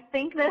I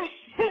think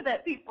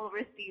that people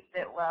received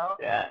it well.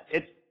 Yeah,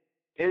 it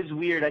is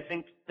weird. I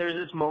think there's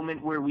this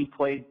moment where we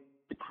played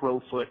the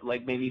Crowfoot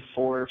like maybe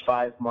 4 or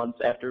 5 months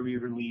after we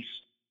released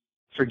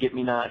Forget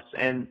Me Nots,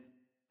 and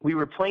we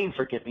were playing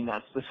Forget Me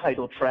Nots, the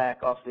title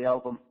track off the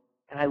album,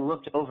 and I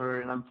looked over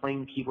and I'm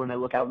playing keyboard and I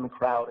look out in the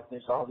crowd and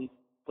there's all these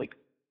like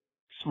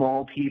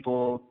small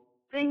people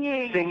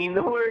singing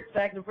the words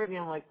back and forth, and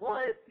I'm like,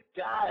 what,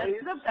 guys?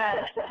 It's the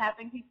best,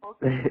 having people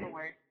sing the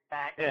words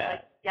back. Yeah.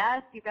 Like,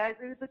 yes, you guys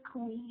are the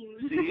queen.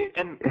 See,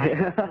 and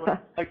I feel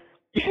like,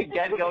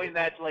 again, going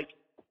that, like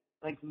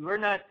we're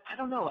not, I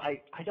don't know,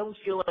 I don't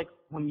feel like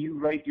when you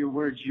write your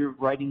words, you're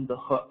writing the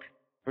hook.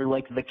 or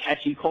like the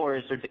catchy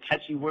chorus or the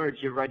catchy words.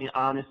 You're writing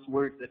honest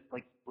words that,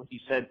 like what you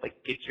said,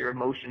 like get your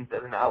emotions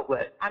as an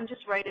outlet. I'm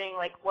just writing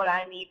like what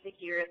I need to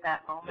hear at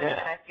that moment, and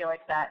I feel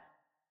like that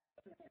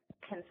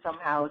can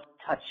somehow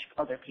touch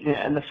other people.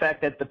 Yeah, and the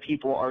fact that the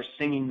people are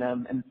singing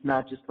them, and it's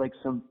not just like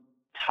some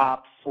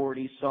top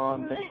 40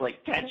 song that's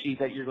like catchy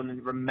that you're going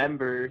to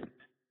remember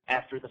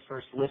after the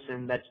first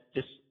listen. That's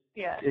just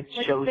it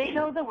shows they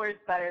know the words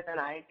better than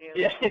I do.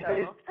 Yeah,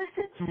 so.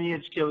 to me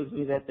it shows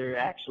me that they're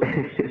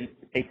actually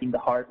taking to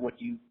heart what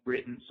you've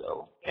written.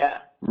 So yeah,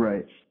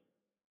 right.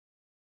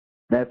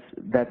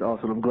 That's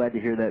awesome. I'm glad to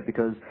hear that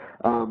because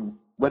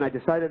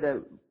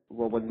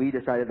when we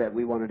decided that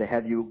we wanted to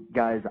have you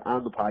guys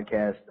on the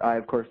podcast, I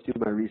of course do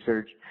my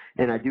research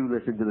and I do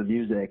listen to the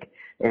music,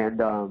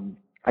 and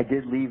I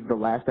did leave the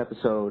last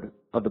episode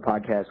of the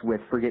podcast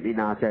with "Forget Me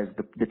Not" as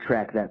the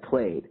track that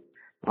played,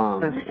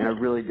 and I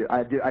really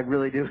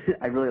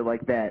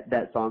like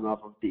that song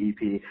off of the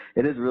EP.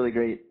 It is really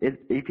great. It's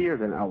EP or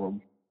is it an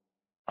album?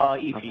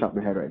 EP. Off the top of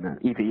my head right now.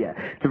 EP, yeah.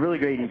 It's a really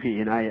great EP,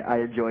 and I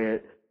enjoy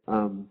it.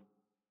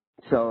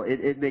 So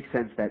it makes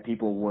sense that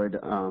people would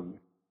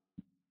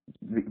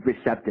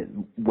accept it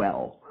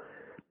well.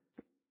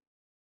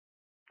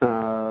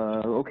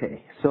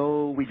 Okay,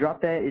 so we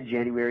dropped that in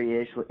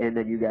January-ish, and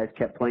then you guys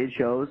kept playing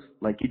shows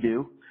like you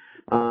do,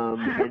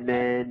 and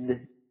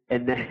then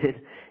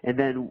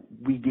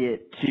we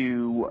get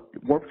to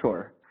Warped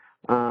Tour.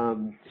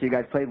 So you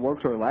guys played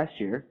Warped Tour last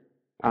year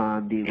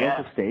on the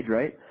local stage,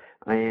 right?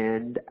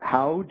 And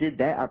how did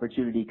that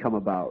opportunity come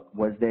about?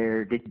 Was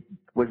there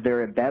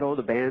a battle of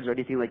the bands or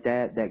anything like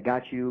that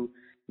got you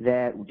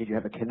that? Did you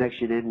have a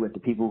connection in with the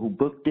people who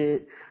booked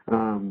it?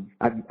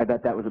 I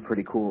bet that was a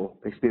pretty cool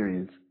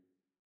experience.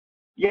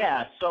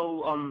 Yeah,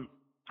 so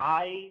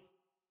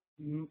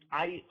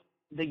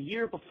the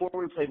year before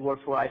we played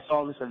Warped Tour, I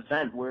saw this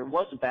event where it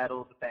was a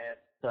battle of the bands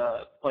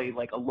to play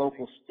like a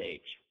local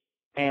stage.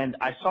 And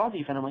I saw the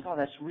event, I'm like, oh,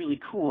 that's a really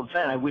cool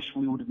event. I wish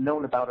we would have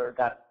known about it or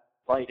got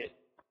invited.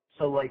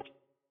 So like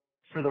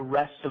for the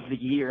rest of the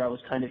year, I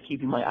was kind of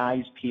keeping my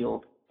eyes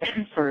peeled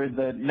for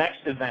the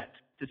next event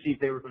to see if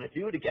they were going to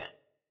do it again.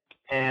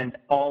 And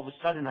all of a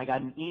sudden I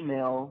got an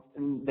email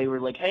and they were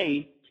like,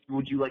 hey,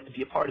 would you like to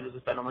be a part of this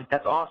event? I'm like,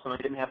 that's awesome. I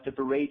didn't have to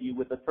berate you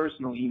with a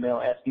personal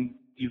email asking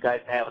you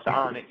guys to have us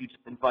on it. You just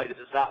invited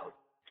us out.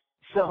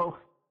 So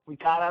we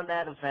got on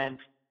that event,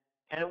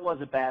 and it was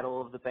a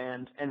battle of the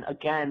bands. And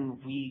again,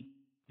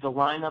 the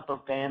lineup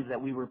of bands that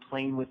we were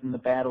playing with in the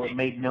battle, it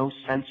made no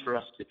sense for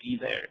us to be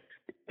there.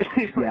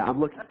 Yeah,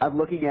 I'm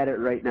looking at it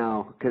right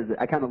now because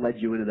I kind of led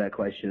you into that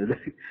question.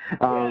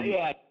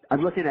 Yeah.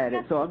 I'm looking at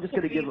it, so I'm just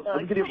going to give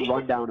a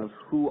rundown of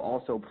who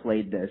also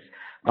played this.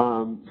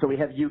 So we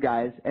have you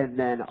guys, and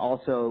then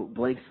also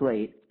Blank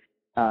Slate,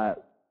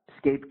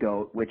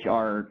 Scapegoat, which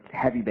are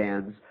heavy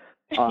bands.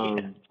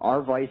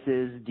 Our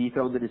Vices,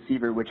 Dethrone the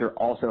Deceiver, which are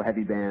also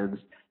heavy bands.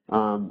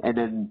 And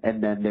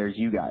then there's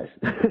you guys.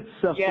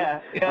 So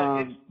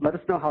let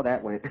us know how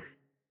that went.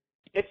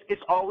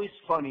 It's always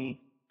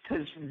funny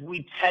because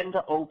we tend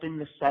to open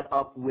the set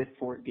up with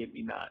Forget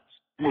Me Not.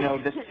 You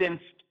know, the synth,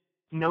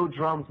 no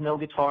drums, no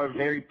guitar,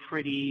 very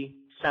pretty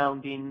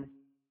sounding,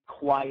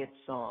 quiet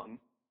song.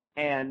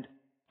 And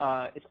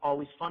it's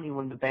always funny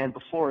when the band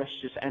before us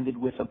just ended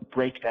with a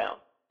breakdown.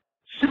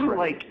 So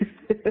like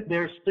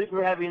they're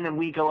super heavy and then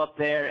we go up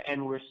there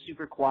and we're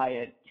super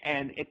quiet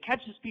and it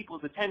catches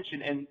people's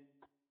attention and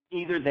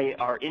either they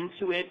are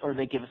into it or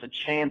they give us a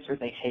chance or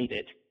they hate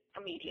it.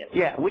 Immediately.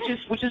 Yeah, which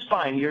is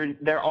fine.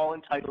 They're all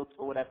entitled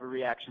to whatever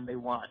reaction they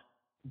want.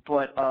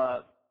 But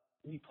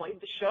we played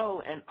the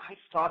show and I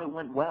thought it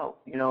went well.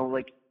 You know,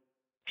 like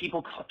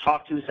people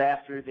talked to us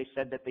after, they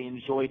said that they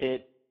enjoyed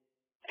it.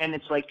 And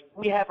it's like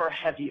we have our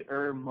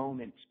heavier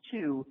moments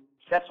too.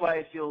 That's why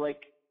I feel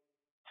like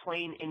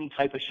playing any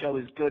type of show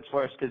is good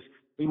for us because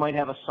we might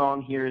have a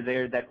song here or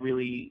there that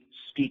really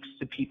speaks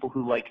to people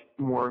who like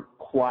more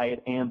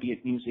quiet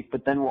ambient music,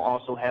 but then we'll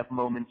also have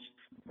moments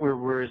where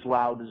we're as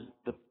loud as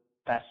the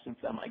best of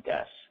them, I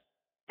guess.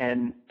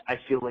 And I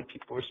feel like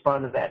people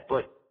respond to that.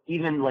 But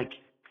even like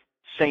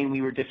saying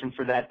we were different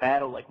for that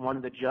battle, like one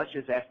of the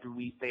judges after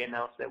they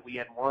announced that we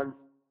had won,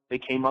 they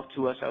came up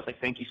to us. I was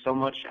like, thank you so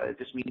much.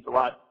 This means a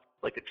lot,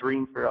 like a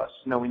dream for us,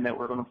 knowing that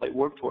we're going to play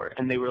Warped Tour.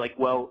 And they were like,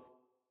 well,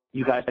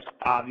 you guys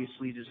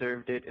obviously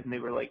deserved it. And they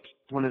were like,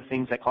 one of the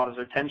things that caught our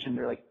attention,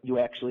 they're like, you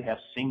actually have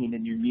singing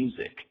in your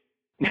music.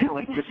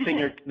 Like the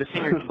singer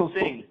can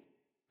sing.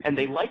 And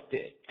they liked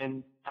it.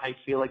 And I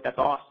feel like that's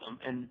awesome.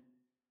 And,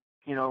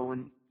 you know,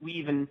 and we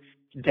even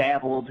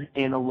dabbled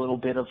in a little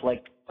bit of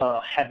like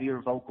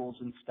heavier vocals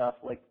and stuff.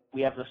 Like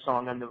we have the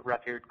song on the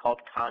record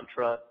called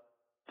Contra.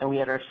 And we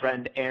had our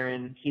friend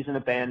Aaron, he's in a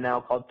band now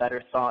called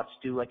Better Thoughts,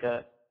 do like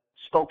a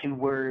spoken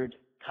word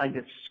kind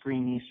of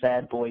screamy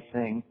sad boy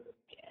thing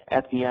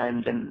at the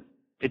end, and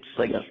it's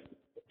like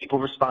people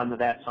respond to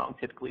that song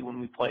typically when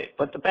we play it.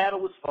 But the battle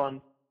was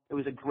fun. It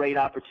was a great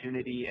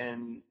opportunity,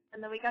 and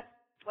then we got to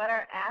sweat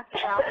our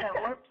asses off at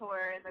Warped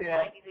Tour in the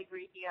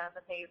 90-degree heat on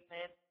the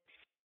pavement.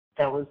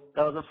 That was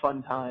a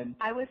fun time.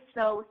 I was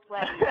so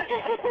sweaty.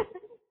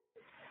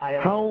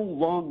 How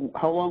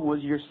long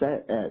was your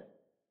set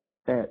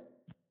at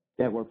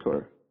Warped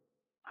Tour?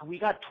 We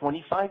got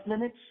 25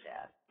 minutes.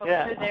 Yeah. But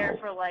Yeah. we were there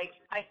for like,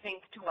 I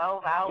think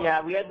 12 hours.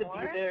 Yeah, we had to or be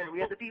more. there. We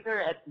had to be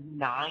there at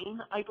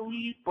 9, I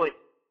believe. But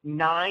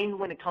 9,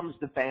 when it comes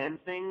to band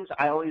things,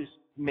 I always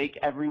make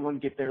everyone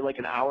get there like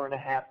an hour and a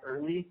half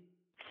early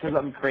because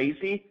I'm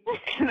crazy.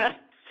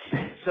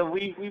 So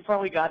we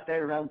probably got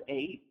there around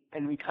 8,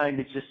 and we kind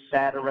of just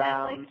sat We had,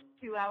 around. like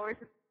 2 hours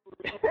of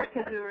sleep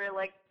because we were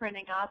like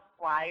printing off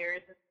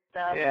flyers and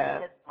stuff. Yeah.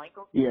 Because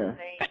Michael Yeah.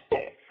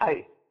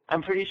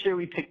 I'm pretty sure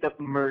we picked up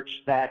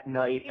merch that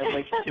night at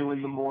like 2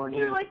 in the morning.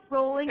 We were like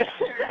rolling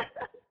shirts.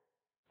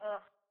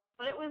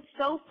 But it was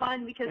so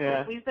fun because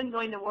Yeah. we've been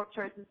going to Warped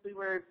Tour since we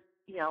were,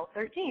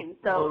 13.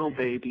 So Little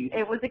baby.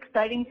 it was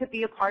exciting to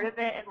be a part of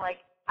it, and like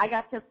I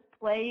got to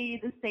play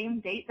the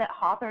same date that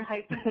Hawthorne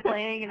Heights was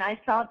playing, and I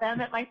saw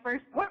them at my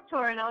first Warped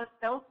Tour, and I was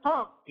so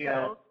pumped.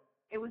 Yeah. So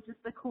it was just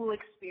a cool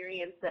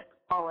experience, that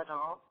all in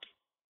all.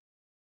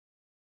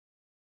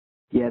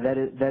 Yeah,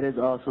 that is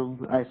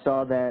awesome. I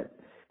saw that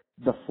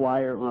the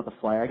flyer, well, not the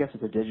flyer, I guess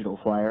it's a digital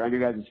flyer on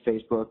your guys'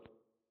 Facebook.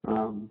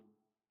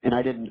 And I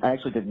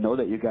actually didn't know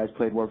that you guys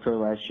played Warped Tour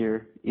last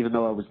year, even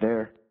though I was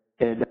there.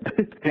 And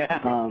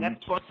Yeah,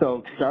 that's fun.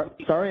 so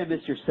sorry I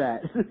missed your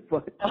set,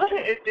 but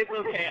It's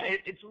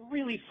okay. It's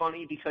really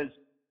funny because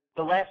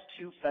the last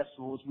 2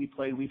 festivals we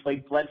played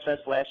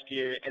Bloodfest last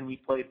year and we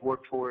played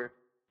Warped Tour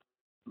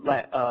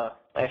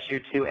last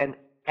year too. And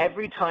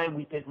every time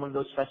we did one of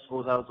those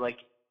festivals, I was like,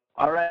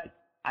 all right,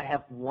 I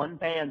have one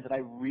band that I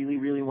really,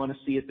 really want to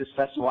see at this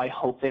festival. I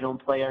hope they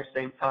don't play our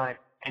same time.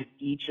 And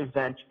each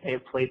event they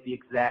have played the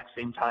exact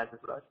same time as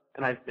us,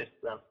 and I've missed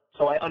them.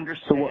 So I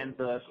understand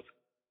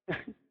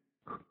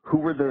who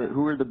were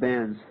the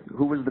bands?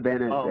 Who was the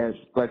band at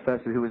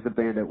Bloodfest, and who was the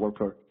band at Warped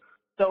Tour?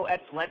 So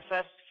at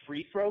Bloodfest,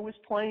 Free Throw was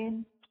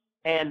playing,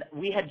 and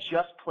we had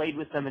just played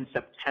with them in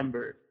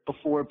September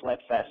before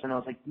Bloodfest, and I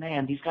was like,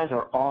 man, these guys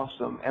are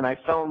awesome, and I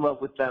fell in love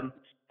with them,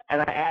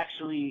 and I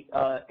actually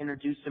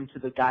introduced them to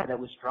the guy that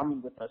was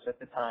drumming with us at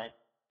the time.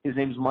 His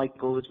name's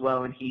Michael as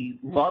well, and he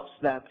loves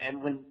them.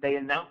 And when they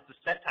announced the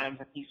set times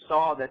and he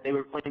saw that they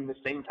were playing the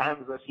same time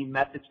as us, he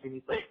messaged me and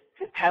he's like,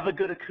 have a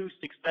good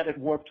acoustic set at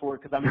Warped Tour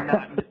because I'm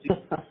not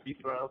missing Free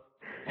Throw.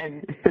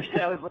 And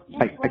I was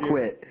like, I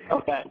quit.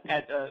 Okay,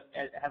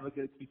 have a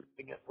good acoustic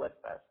thing at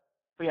Bloodfest.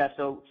 But yeah,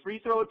 so Free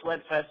Throw at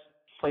Bloodfest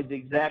played the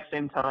exact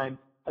same time.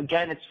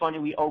 Again, it's funny,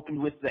 we opened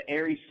with the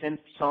airy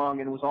synth song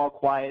and it was all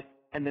quiet,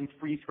 and then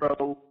Free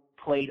Throw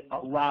played a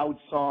loud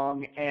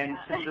song, and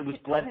since it was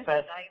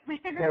Bloodfest,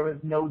 there was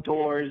no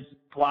doors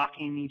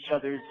blocking each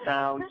other's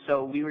sound,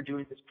 so we were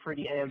doing this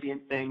pretty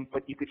ambient thing,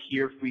 but you could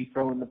hear Free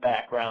Throw in the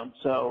background.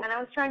 So And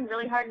I was trying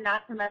really hard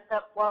not to mess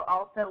up while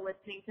also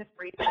listening to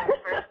Free Throw's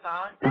first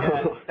song.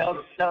 yeah,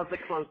 that was the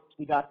closest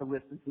we got to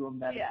listen to them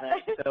that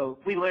event. So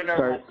we learned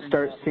our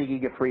Start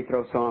singing a Free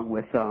Throw song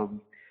with your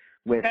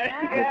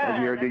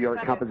New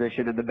York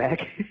composition in the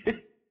back.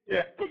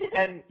 Yeah,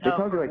 and they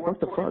probably like, what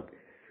the fuck?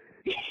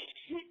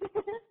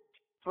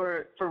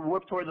 For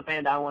Warped Tour, the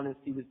band I wanted to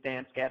see was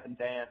Dance Gavin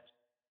Dance,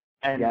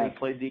 and they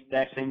played the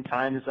exact same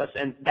time as us,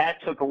 and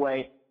that took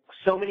away.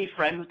 So many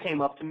friends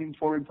came up to me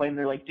before we played, and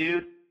they're like,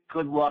 "Dude,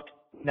 good luck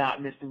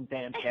not missing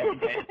Dance Gavin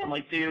Dance." I'm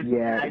like, "Dude,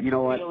 yeah, you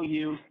know what?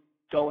 You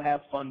go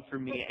have fun for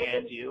me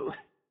and you."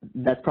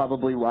 That's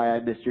probably why I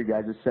missed your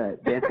guys'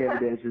 set. Dance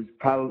Gavin Dance is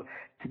probably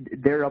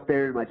they're up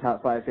there in my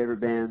top 5 favorite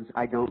bands.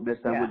 I don't miss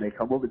them when they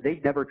come over.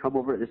 They never come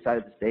over at this side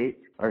of the state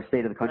or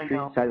side of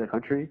the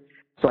country.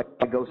 So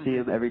I go see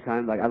them every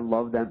time. Like I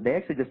love them. They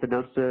actually just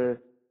announced a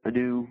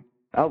new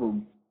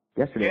album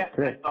yesterday. Yeah,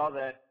 today. I saw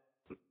that.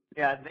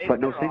 Yeah, but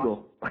no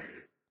single. Awesome.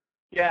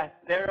 Yeah,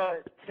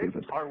 their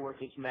guitar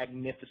work is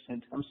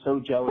magnificent. I'm so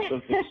jealous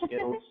of their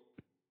skills.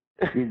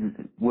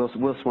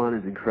 Will Swan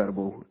is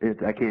incredible.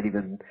 I can't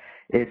even.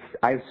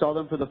 I saw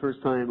them for the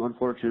first time,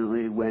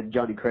 unfortunately, when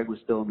Johnny Craig was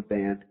still in the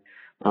band.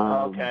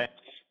 Okay.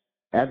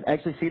 I've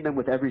actually seen them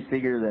with every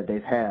singer that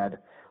they've had,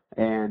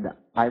 and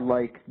I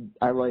like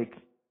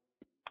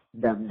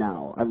them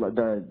now. I love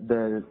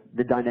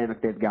the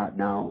dynamic they've got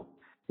now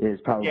is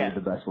probably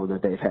the best one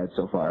that they've had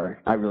so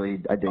far. I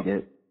dig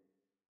it.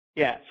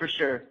 Yeah, for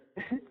sure.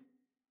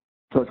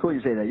 So it's cool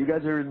you say that. You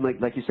guys are in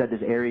like you said,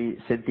 this airy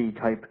synthy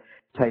type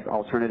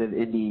alternative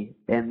indie,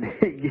 and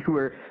you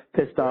were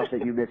pissed off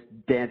that you missed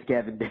Dance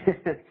Gavin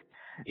Dance.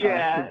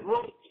 Yeah,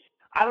 well,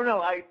 I don't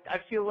know. I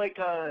feel like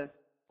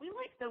we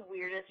like the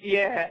weirdest.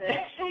 Yeah,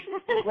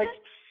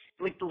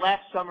 like the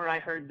last summer I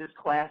heard this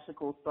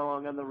classical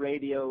song on the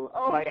radio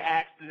by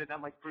accident.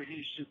 I'm like,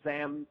 British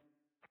Shazam,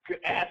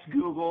 ask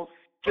Google,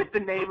 get the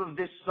name of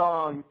this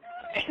song,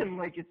 and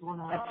like it's one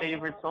of my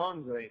favorite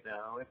songs right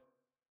now.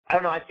 I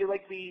don't know. I feel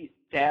like we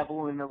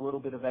dabble in a little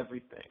bit of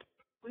everything.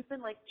 We've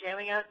been like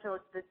jamming out to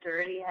like the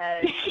Dirty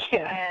Heads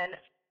and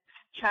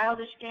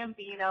Childish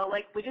Gambino.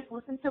 Like we just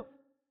listen to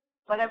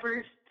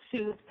whatever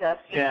soothes us.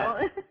 You know?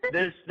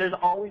 There's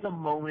always a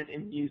moment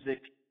in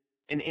music,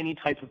 in any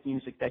type of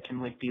music, that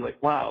can like be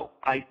like, wow,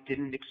 I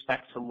didn't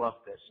expect to love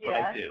this, but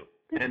I do.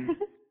 And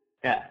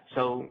Yeah,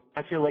 so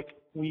I feel like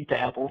we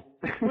dabble.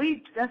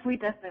 we definitely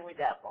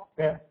dabble.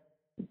 Yeah.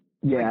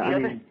 Yeah,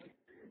 Like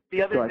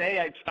the other go ahead. day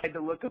I tried to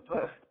look up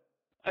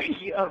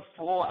a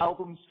full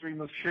album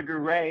stream of Sugar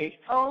Ray.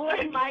 Oh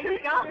my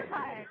God!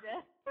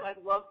 I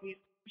love me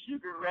some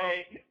Sugar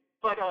Ray,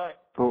 but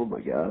Oh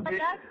my God.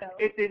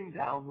 it didn't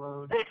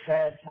download.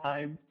 Bad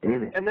time.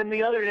 Damn it. And then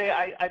the other day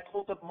I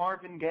pulled up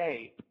Marvin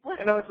Gaye,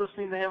 and I was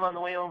listening to him on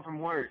the way home from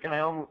work, and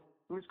it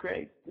was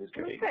great. It was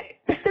great.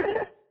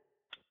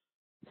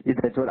 Yeah,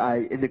 that's what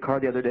in the car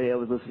the other day I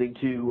was listening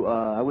to,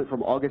 I went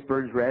from August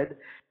Burns Red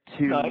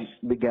to Nice.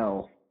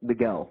 Miguel,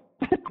 the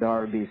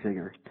R&B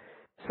singer.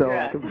 So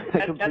Yeah, I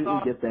that's completely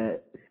awesome. get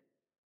that.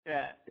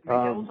 Yeah.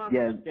 Miguel's on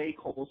yeah. this J.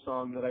 Cole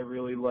song that I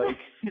really like.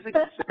 He's a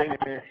good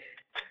singer.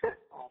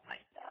 Oh my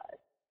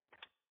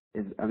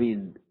God! I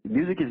mean,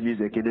 music is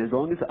music, and as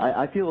long as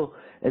I feel,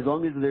 as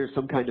long as there's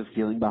some kind of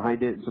feeling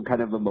behind it, some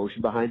kind of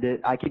emotion behind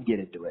it, I can get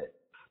into it.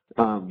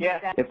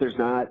 Yeah. If there's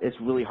not, it's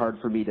really hard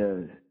for me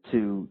to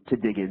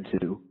dig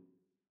into.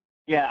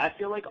 Yeah, I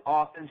feel like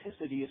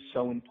authenticity is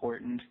so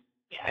important.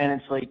 And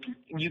it's like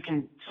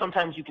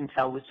sometimes you can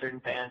tell with certain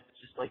bands, it's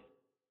just like,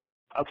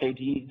 okay,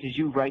 did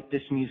you write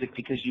this music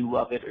because you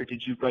love it, or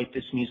did you write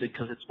this music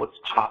because it's what's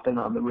popping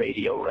on the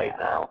radio right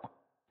now?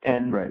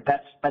 And Right.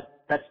 that's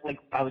like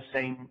I was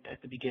saying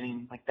at the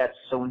beginning, like that's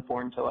so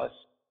important to us.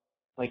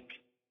 Like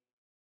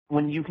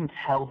when you can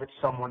tell that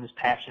someone is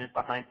passionate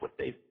behind what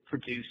they've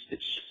produced,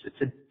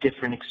 it's a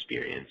different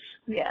experience.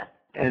 Yeah.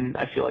 And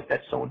I feel like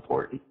that's so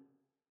important.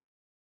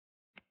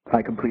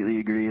 I completely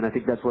agree, and I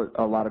think that's what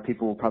a lot of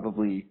people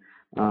probably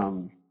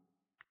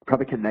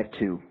connect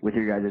to with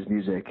your guys'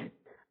 music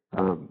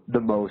the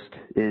most,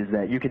 is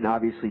that you can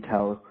obviously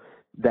tell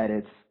that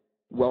it's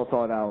well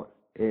thought out,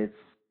 it's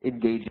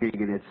engaging,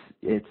 and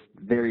it's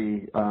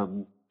very I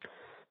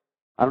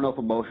don't know if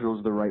emotional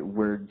is the right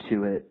word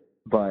to it,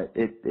 but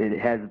it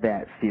has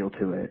that feel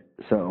to it.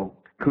 So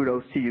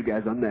kudos to you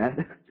guys on that.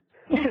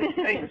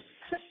 Thanks.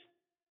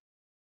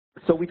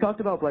 So we talked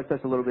about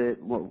Bloodfest a little bit.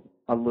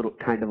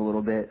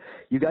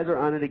 You guys are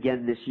on it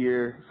again this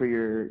year for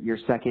your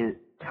second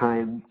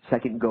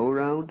go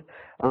around.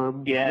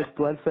 Yeah. With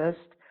Bloodfest.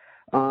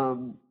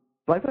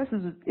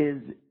 Bloodfest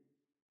is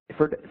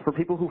for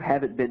people who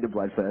haven't been to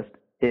Bloodfest.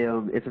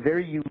 It's a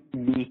very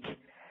unique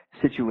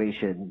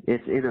situation.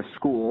 It's in a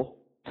school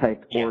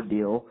type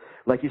ordeal.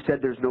 Like you said,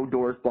 there's no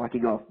doors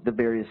blocking off the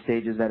various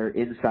stages that are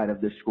inside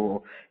of the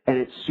school, and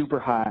it's super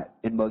hot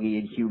and muggy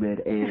and humid,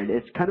 and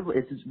it's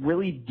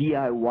really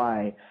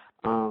DIY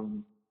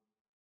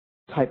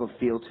type of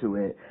feel to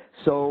it.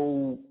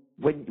 So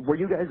were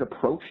you guys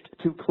approached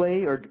to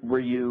play, or were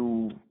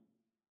you?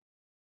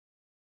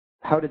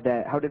 How did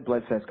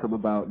Bloodfest come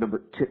about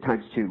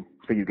times two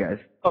for you guys?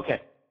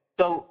 Okay,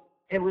 so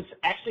it was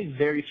actually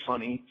very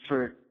funny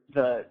for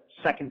the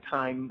second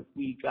time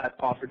we got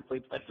offered to play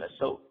Bloodfest.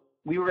 So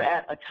we were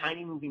at a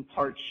Tiny Moving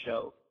Parts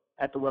show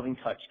at the Loving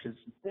Touch, because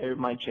they're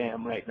my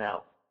jam right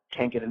now.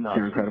 Can't get enough.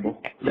 They're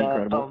incredible.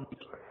 Incredible.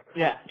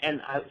 Yeah,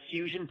 and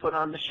Fusion put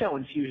on the show,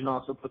 and Fusion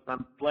also put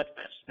on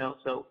Bloodfest.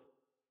 So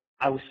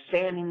I was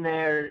standing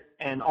there,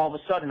 and all of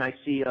a sudden I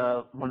see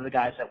one of the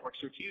guys that works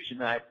for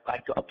Fusion, and I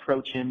go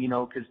approach him,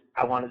 because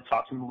I wanted to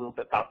talk to him a little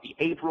bit about the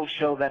April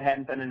show that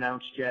hadn't been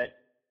announced yet,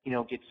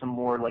 get some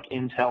more like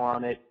intel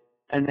on it.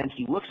 And then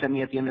he looks at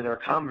me at the end of our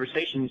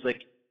conversation. He's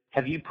like,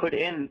 "Have you put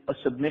in a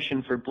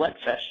submission for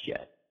Bloodfest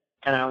yet?"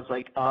 And I was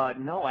like,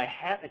 "No, I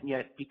haven't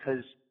yet,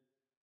 because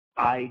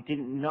I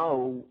didn't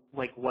know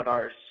like what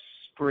our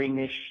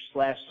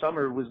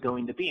springish/summer was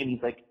going to be." And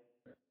he's like,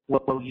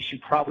 well, you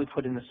should probably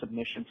put in a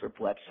submission for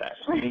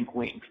Bloodfest. Wink,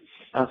 wink.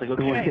 I was like,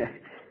 okay.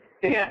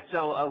 Yeah,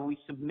 so we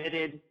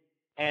submitted,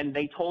 and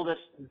they told us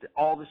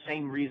all the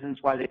same reasons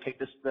why they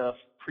picked us the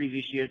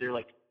previous year. They're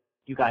like,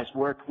 you guys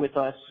work with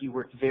us. You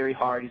worked very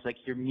hard. He's like,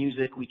 your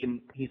music,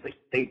 he's like,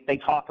 they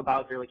talk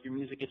about, they're like, your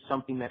music is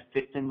something that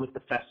fits in with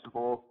the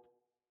festival.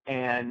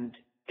 And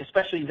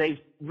especially they've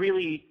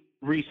really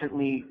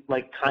recently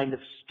like kind of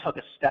took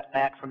a step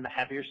back from the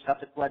heavier stuff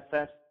at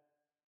Bloodfest.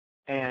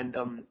 And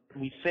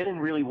we fit in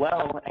really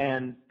well,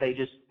 and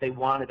they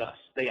wanted us.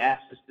 They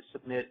asked us to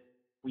submit.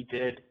 We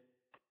did.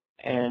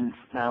 And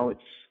now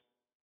it's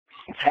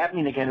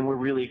happening again, and we're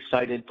really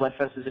excited.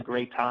 Bloodfest is a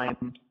great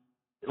time.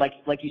 Like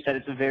you said,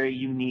 it's a very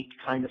unique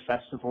kind of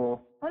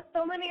festival. But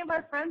so many of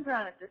our friends are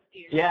on it this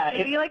year. Yeah,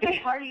 It'd be like a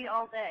party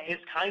all day.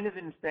 It's kind of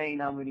insane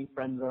how many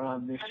friends are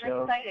on this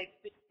show. I'm excited.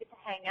 We get to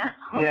hang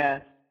out.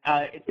 Yeah.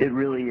 It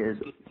really is.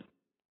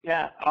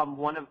 Yeah.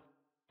 One of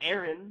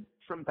Aaron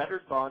from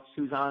Better Thoughts,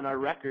 who's on our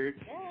record,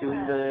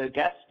 doing the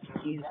guest,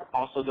 he's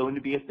also going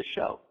to be at the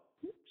show.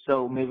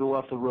 So maybe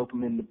we'll have to rope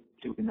him into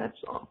doing that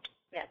song.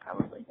 Yeah,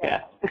 probably.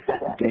 Yeah.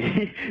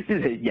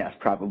 Yes,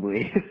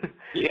 probably.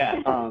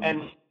 Yeah.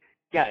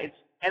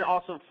 And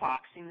also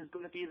Foxing is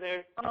going to be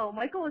there. Oh,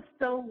 Michael was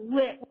so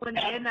lit when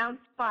they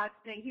announced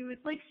Foxing. He was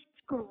like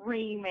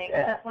screaming.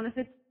 Yeah. That's one of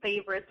his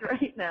favorites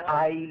right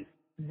now.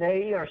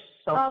 They are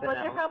something but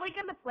they're else. probably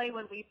going to play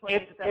when we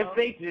play. If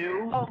they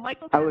do. Oh,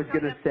 Michael. I was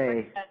going to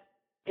say.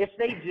 if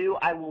they do,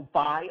 I will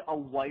buy a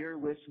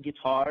wireless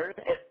guitar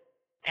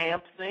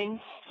amp thing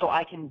so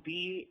I can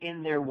be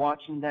in there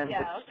watching them,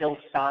 but still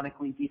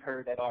sonically be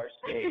heard at our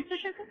stage.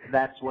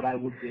 That's what I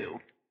would do.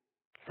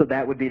 So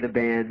that would be the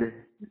band.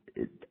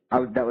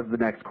 That was the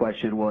next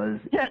question. Was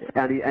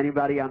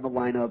anybody on the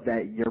lineup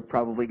that you're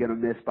probably going to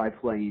miss by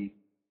playing?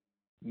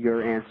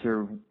 Your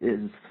answer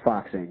is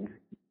Foxing.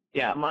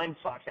 Yeah, mine's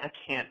Foxing. I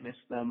can't miss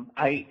them.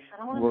 I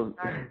don't want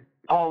to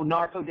Oh,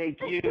 Narco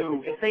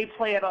debut. If they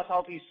play at us,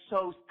 I'll be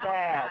so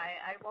sad.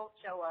 I won't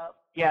show up.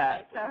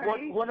 Yeah,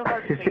 Sorry. one of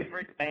our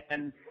favorite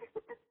bands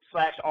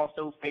 /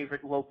 also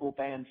favorite local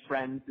band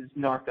friends is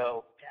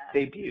Narco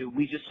debut.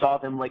 We just saw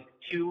them like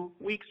a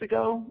week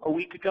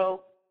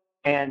ago,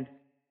 and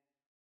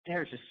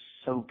they're just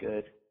so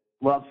good.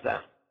 Love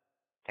them.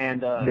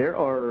 And there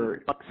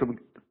are some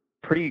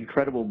pretty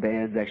incredible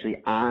bands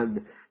actually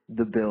on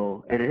the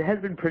bill, and it has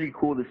been pretty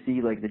cool to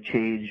see like the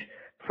change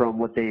from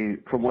what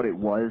it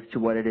was to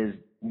what it is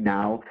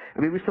now. I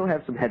mean, we still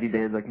have some heavy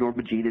bands like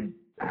Norma Jean and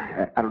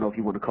I don't know if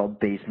you want to call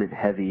Basement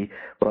heavy,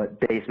 but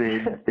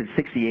Basement and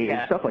 68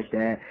 and stuff like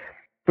that.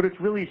 But it's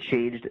really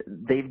changed.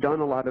 They've done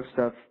a lot of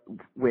stuff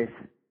with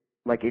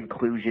like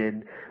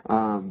inclusion,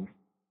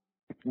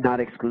 not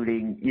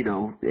excluding,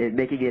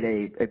 making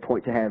it a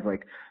point to have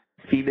like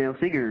female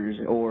singers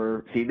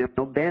or female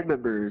band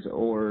members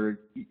or,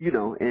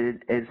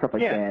 and stuff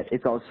like that.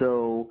 It's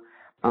also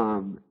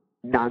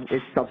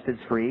it's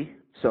substance free,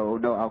 so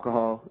no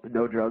alcohol,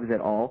 no drugs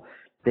at all.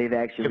 They've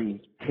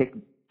actually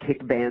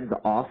kicked bands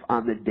off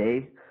on the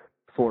day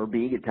for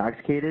being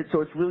intoxicated.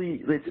 So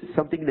it's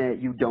something that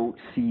you don't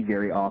see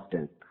very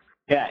often.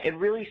 Yeah, it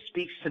really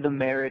speaks to the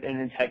merit and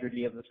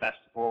integrity of the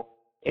festival.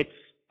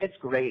 It's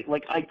great.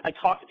 Like I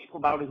talk to people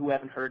about it who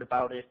haven't heard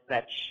about it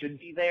that should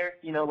be there.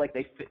 Like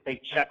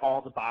they check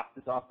all the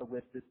boxes off the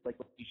list. It's like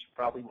you should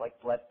probably like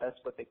Bloodfest,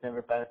 but they've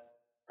never been.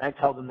 And I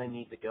tell them they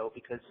need to go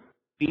because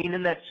being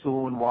in that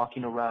school and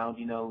walking around,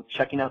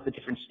 checking out the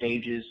different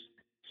stages,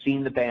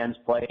 seeing the bands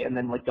play, and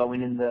then like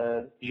going in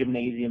the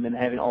gymnasium and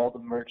having all the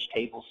merch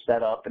tables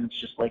set up, and it's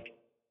just like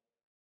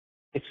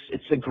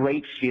it's a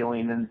great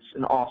feeling and it's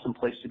an awesome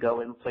place to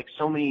go. And it's like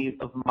so many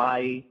of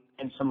my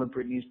and some of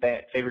Brittany's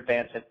favorite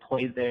bands have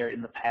played there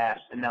in the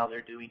past, and now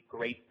they're doing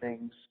great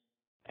things.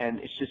 And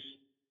it's just,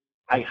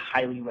 I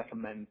highly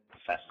recommend the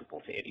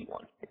festival to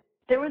anyone.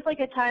 There was like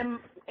a time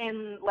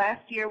in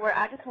last year where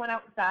I just went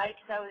outside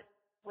because I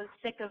was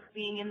sick of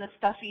being in the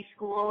stuffy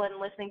school and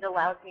listening to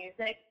loud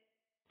music.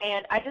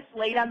 And I just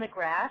laid on the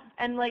grass,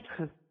 and like,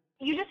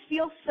 you just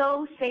feel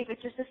so safe.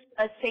 It's just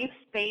a safe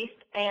space,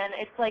 and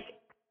it's like,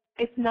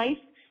 it's nice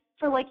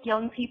for like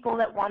young people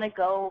that want to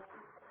go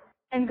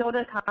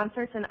to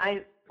concerts. And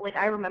I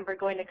remember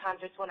going to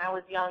concerts when I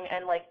was young,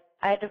 and like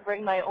I had to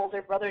bring my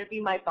older brother to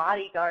be my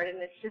bodyguard,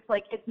 and it's just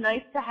like, it's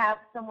nice to have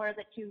somewhere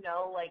that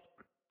like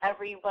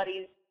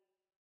everybody's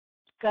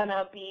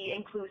gonna be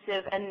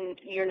inclusive and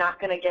you're not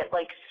gonna get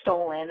like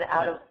stolen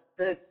out of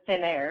the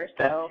thin air.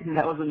 So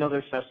that was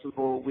another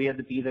festival. We had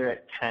to be there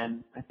at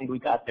 10. I think we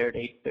got there at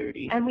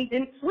 8:30. And we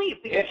didn't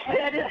sleep because we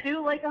had to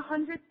do like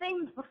 100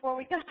 things before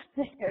we got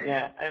there.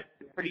 Yeah, I'm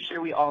pretty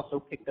sure we also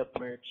picked up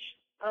merch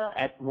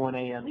at 1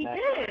 a.m. We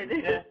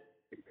did.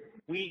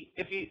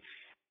 Yeah.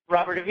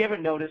 Robert, have you ever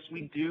noticed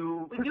we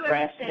do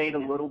procrastinate a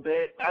little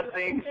bit on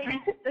things?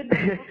 The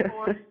night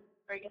before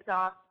we're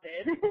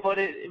exhausted. But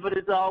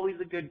it's always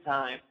a good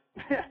time.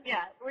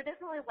 Yeah, we're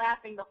definitely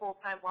laughing the whole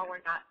time while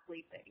we're not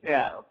sleeping.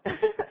 Yeah. So.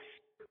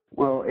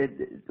 Well,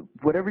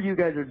 whatever you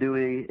guys are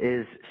doing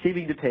is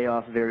seeming to pay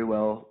off very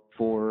well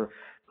for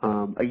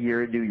a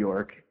year in New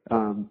York.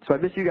 So I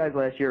missed you guys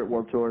last year at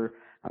Warped Tour.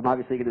 I'm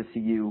obviously going to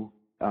see you,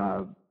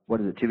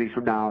 2 weeks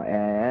from now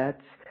at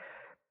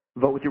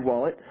Vote With Your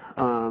Wallet.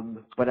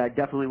 But I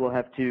definitely will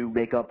have to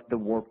make up the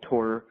Warped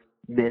Tour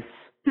miss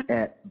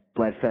at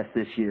Bloodfest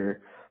this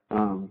year.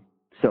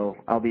 So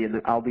I'll be in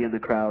the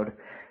crowd.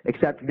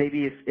 Except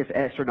maybe if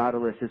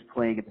Astronautilus is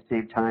playing at the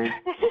same time,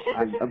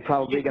 I'm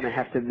probably going to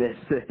have to miss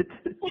it.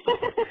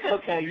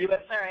 Okay, you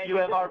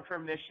have our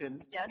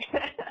permission. Yes.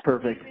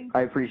 Perfect.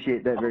 I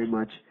appreciate that very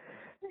much.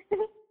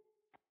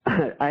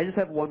 I just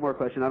have one more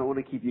question. I don't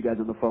want to keep you guys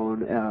on the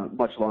phone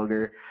much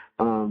longer.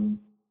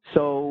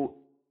 So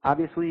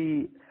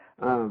obviously,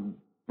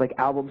 like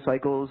album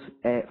cycles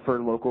for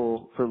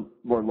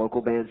more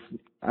local bands.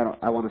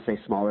 I want to say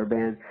smaller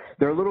bands.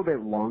 They're a little bit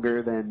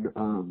longer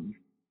than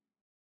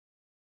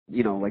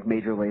like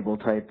major label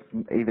type,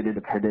 even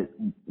independent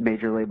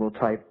major label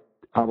type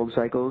album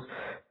cycles.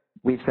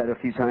 We've said a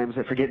few times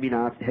that Forget Me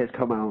Not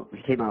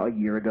came out a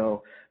year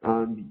ago.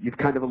 You've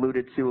kind of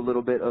alluded to a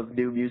little bit of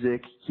new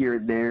music here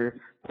and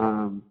there.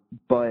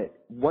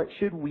 But what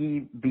should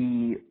we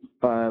be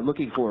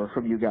looking for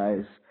from you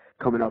guys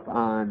coming up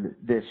on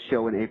this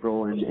show in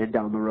April and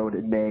down the road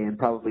in May and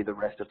probably the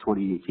rest of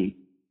 2018?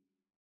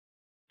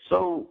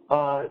 So,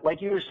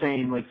 like you were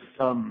saying,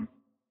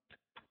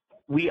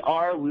 we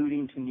are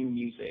alluding to new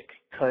music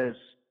because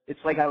it's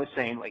like I was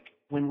saying, like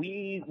when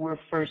we were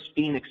first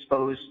being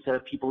exposed to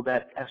people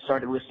that have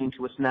started listening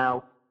to us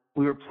now,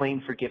 we were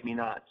playing Forget Me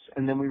Nots,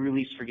 and then we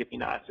released Forget Me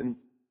Nots, and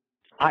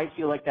I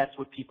feel like that's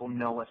what people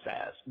know us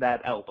as,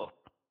 that album,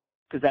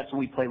 because that's what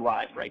we play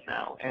live right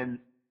now, and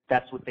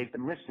that's what they've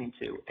been listening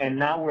to. And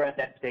now we're at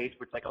that stage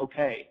where it's like,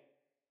 okay,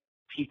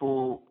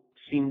 people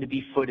seem to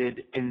be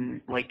footed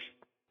in like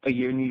A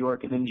Year in New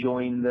York and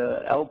enjoying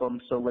the album,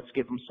 so let's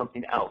give them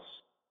something else.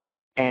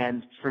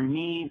 And for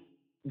me,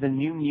 the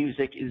new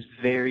music is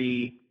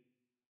very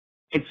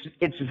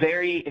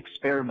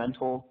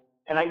experimental.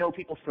 And I know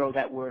people throw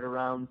that word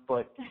around,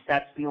 but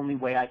that's the only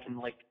way I can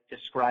like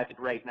describe it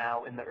right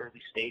now in the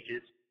early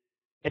stages.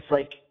 It's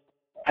like,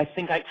 I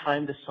think I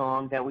timed a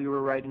song that we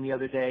were writing the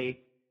other day,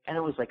 and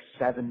it was like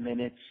 7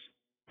 minutes.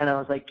 And I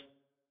was like,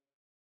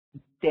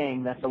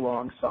 dang, that's a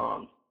long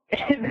song.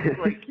 And it's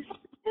like,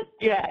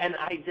 yeah, and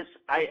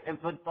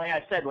but like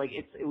I said, like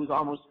it was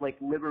almost like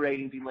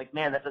liberating, being like,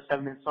 man, that's a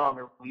 7-minute song.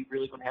 Are we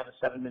really going to have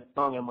a 7-minute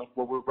song? And I'm like,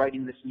 well, we're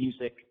writing this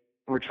music,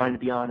 and we're trying to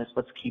be honest.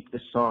 Let's keep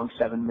this song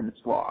 7 minutes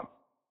long.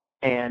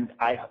 And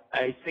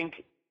I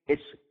think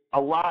it's a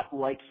lot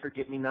like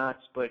Forget Me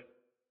Nots, but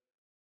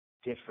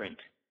different.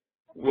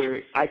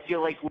 Where I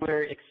feel like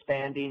we're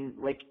expanding,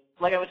 like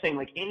I was saying,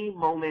 like any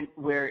moment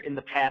where in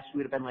the past we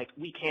would have been like,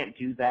 we can't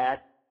do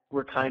that,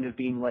 we're kind of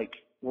being like,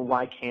 well,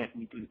 why can't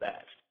we do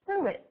that?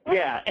 Do it.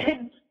 Yeah,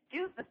 and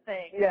Do the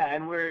thing. yeah,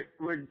 and we're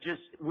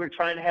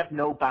trying to have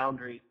no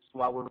boundaries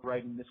while we're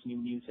writing this new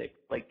music.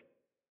 Like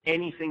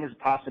anything is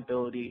a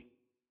possibility,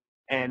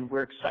 and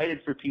we're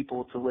excited for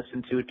people to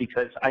listen to it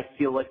because I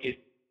feel like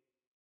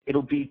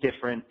it'll be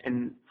different,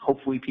 and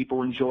hopefully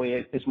people enjoy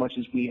it as much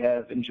as we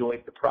have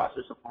enjoyed the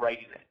process of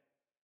writing it.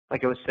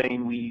 Like I was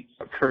saying, we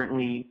are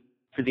currently,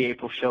 for the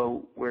April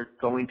show, we're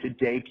going to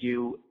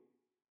debut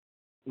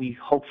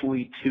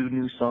hopefully 2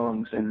 new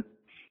songs, and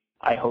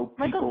I hope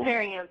Michael's people...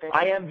 very ambitious.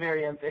 I am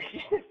very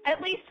ambitious.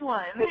 At least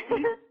one.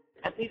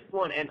 At least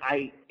one, and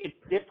it's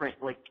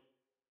different. Like,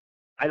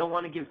 I don't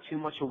want to give too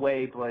much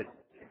away, but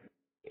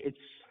it's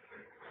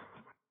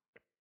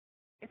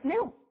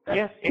new.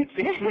 yes, it's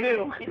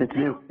new. It's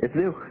new. It's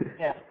new.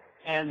 Yeah,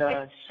 and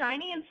It's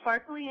shiny and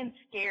sparkly and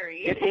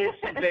scary. it is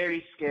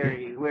very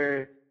scary.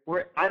 We're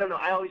I don't know.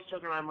 I always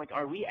joke around. I'm like,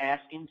 are we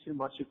asking too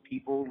much of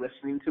people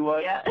listening to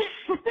us? Yeah.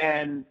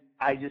 And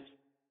I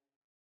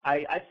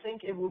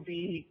think it will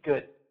be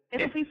good.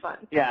 It'll be fun.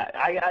 Yeah,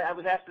 I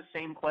was asked the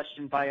same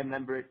question by a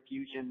member at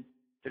Fusion.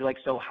 They're like,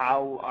 so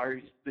how are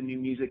the new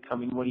music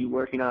coming? What are you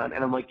working on?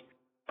 And I'm like,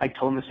 I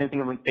told them the same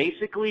thing. I'm like,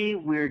 basically,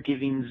 we're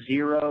giving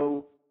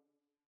 0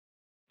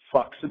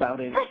 fucks about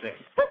anything.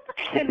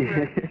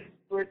 And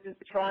we're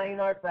just trying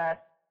our best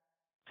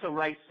to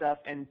write stuff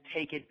and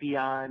take it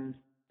beyond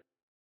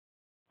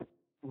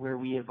where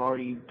we have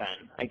already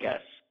been, I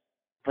guess.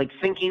 Like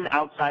thinking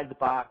outside the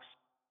box,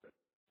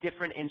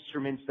 different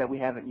instruments that we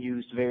haven't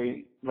used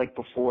very like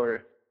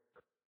before,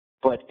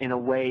 but in a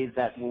way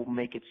that will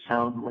make it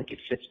sound like it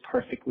fits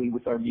perfectly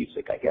with our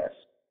music, I guess.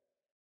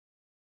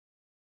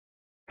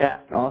 Yeah.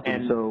 Awesome.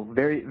 And So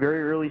very,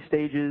 very early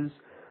stages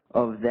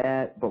of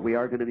that, but we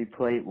are going to be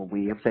playing. Well,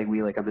 I'm saying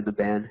we, like I'm in the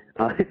band.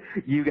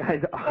 You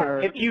guys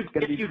are if you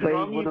going to be drum,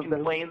 playing you one of can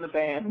them. play in the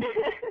band.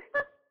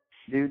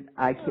 Dude,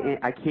 I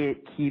can't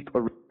keep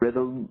a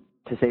rhythm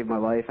to save my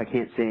life. I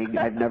can't sing.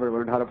 I've never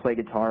learned how to play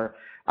guitar.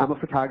 I'm a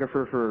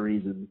photographer for a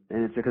reason,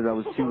 and it's because I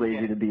was too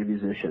lazy to be a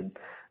musician.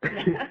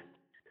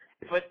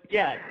 But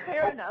yeah,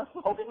 Fair enough.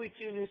 hopefully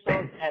 2 new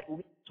songs, at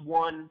least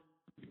 1,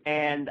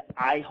 and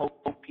I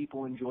hope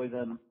people enjoy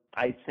them.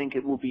 I think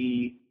it will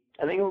be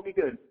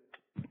good.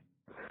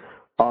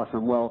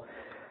 Awesome. Well,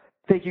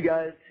 thank you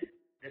guys.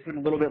 It's been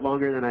a little bit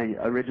longer than I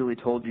originally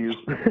told you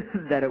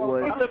that it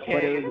was. It's okay.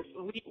 But it was,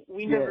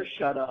 We never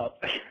shut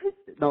up.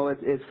 no,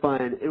 it's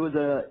fine. It was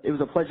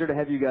a pleasure to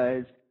have you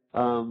guys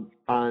on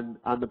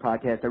the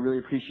podcast. I really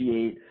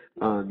appreciate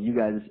you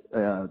guys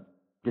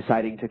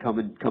deciding to come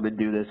and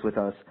do this with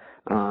us.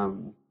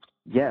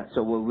 Yeah,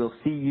 so we'll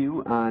see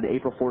you on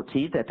April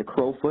 14th at the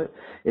Crowfoot.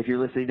 If you're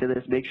listening to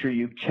this, make sure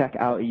you check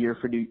out A Year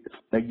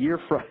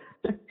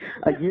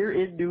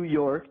in New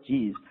York.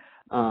 Jeez.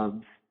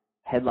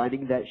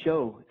 Headlining that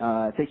show.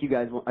 Thank you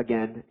guys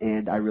again,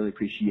 and I really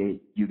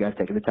appreciate you guys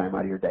taking the time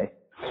out of your day.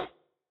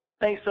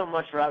 Thanks so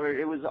much, Robert.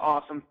 It was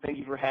awesome. Thank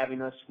you for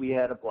having us. We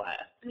had a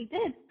blast. We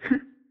did.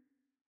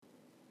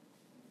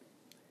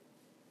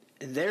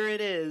 There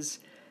it is,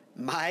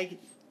 my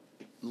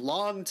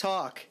long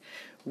talk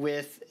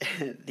with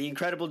the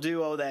incredible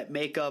duo that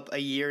make up A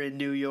Year in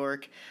New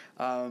York.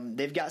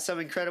 They've got some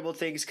incredible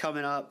things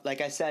coming up.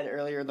 Like I said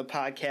earlier in the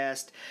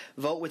podcast,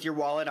 vote with your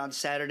wallet on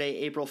Saturday,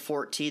 April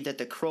 14th at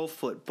the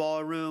Crowfoot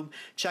Ballroom.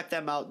 Check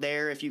them out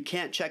there. If you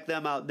can't check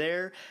them out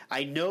there,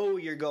 I know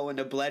you're going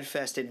to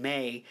Bloodfest in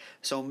May,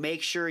 so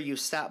make sure you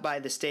stop by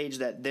the stage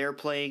that they're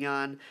playing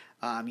on.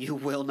 You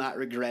will not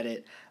regret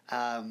it.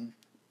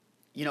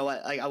 You know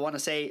what? I want to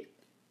say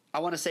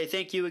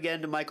thank you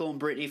again to Michael and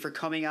Brittany for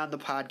coming on the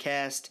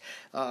podcast.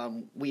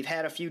 We've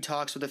had a few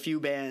talks with a few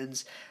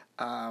bands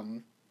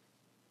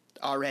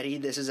already.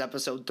 This is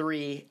episode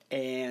 3,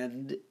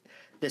 and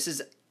this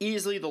is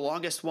easily the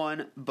longest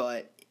one,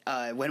 but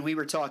when we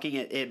were talking,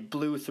 it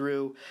blew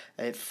through.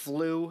 It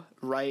flew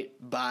right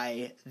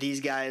by. These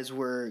guys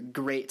were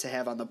great to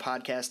have on the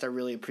podcast. I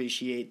really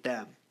appreciate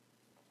them.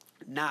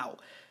 Now,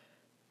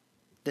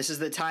 this is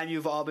the time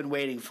you've all been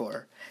waiting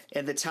for,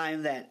 and the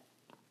time that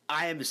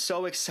I am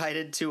so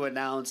excited to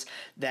announce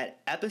that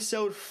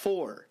episode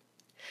 4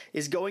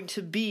 is going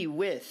to be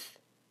with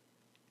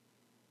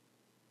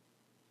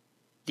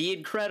the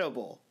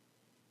incredible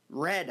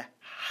Red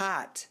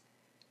Hot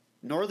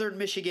Northern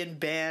Michigan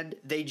band.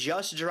 They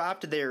just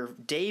dropped their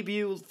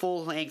debut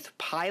full-length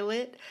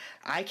pilot.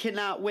 I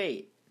cannot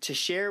wait to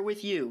share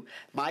with you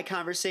my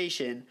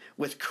conversation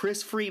with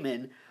Chris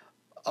Freeman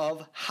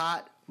of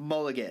Hot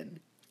Mulligan.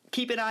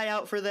 Keep an eye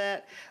out for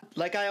that.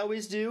 Like I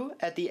always do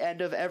at the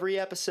end of every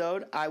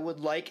episode, I would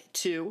like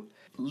to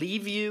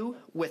leave you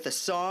with a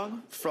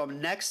song from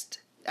next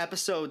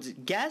episode's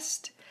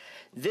guest.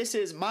 This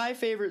is my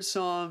favorite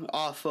song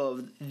off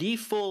of the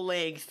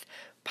full-length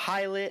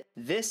pilot.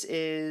 This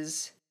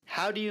is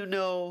How Do You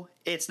Know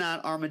It's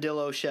Not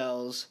Armadillo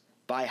Shells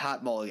by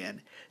Hot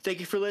Mulligan. Thank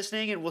you for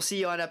listening, and we'll see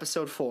you on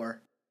episode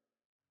 4.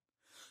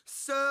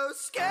 So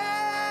scared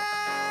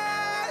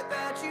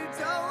that you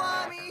don't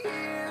want me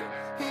here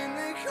in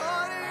the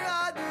corner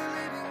of the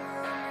living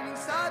room reading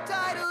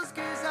subtitles,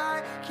 'cause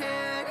I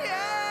can't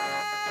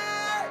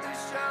hear the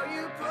show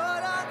you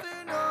put on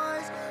the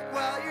noise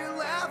while you're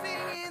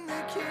laughing in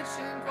the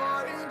kitchen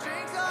pouring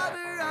drinks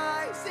over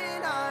ice.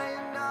 And I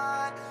am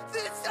not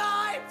the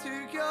type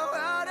to go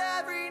out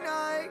every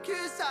night,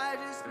 'cause I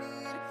just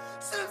need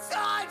some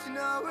time to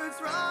know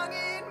what's wrong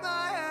in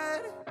my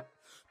head.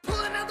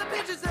 Pulling out the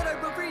pages that I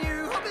wrote for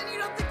you, hoping you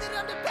don't think that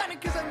I'm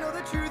dependent, 'cause I know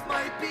the truth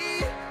might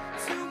be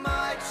too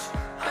much.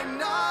 I'm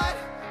not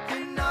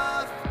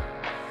enough.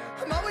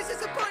 I'm always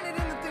disappointed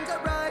in the things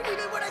I write.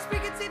 Even when I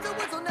speak, it seems the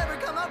words will never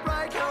come out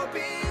right. Oh,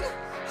 being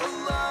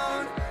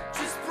alone,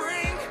 just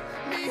bring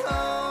me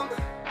home.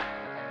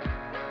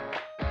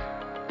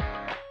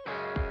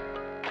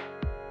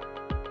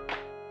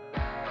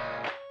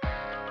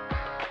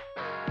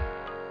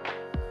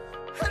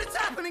 And it's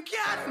happened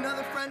again.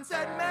 Another friend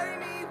said marry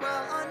me,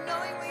 well,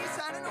 unknowingly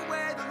signing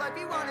away the life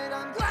he wanted.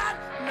 I'm glad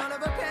none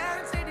of our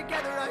parents stayed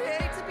together. I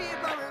hate to be a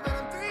bummer, but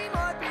I'm 3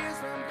 more beers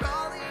from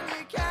calling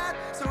a cab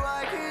so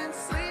I can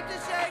sleep to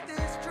shake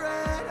this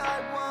dread.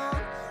 I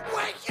won't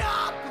wake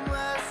up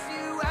unless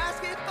you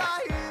ask if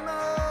I am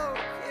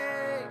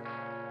okay.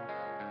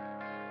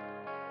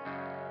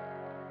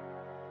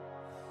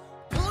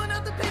 Pulling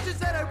out the pages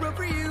that I wrote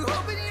for you,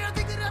 hoping you don't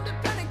think that I'm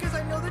dependent, 'cause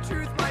I know the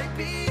truth might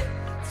be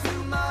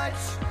too much.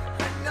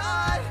 I'm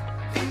not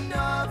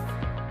enough.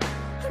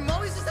 I'm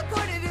always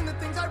disappointed in the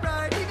things I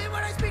write.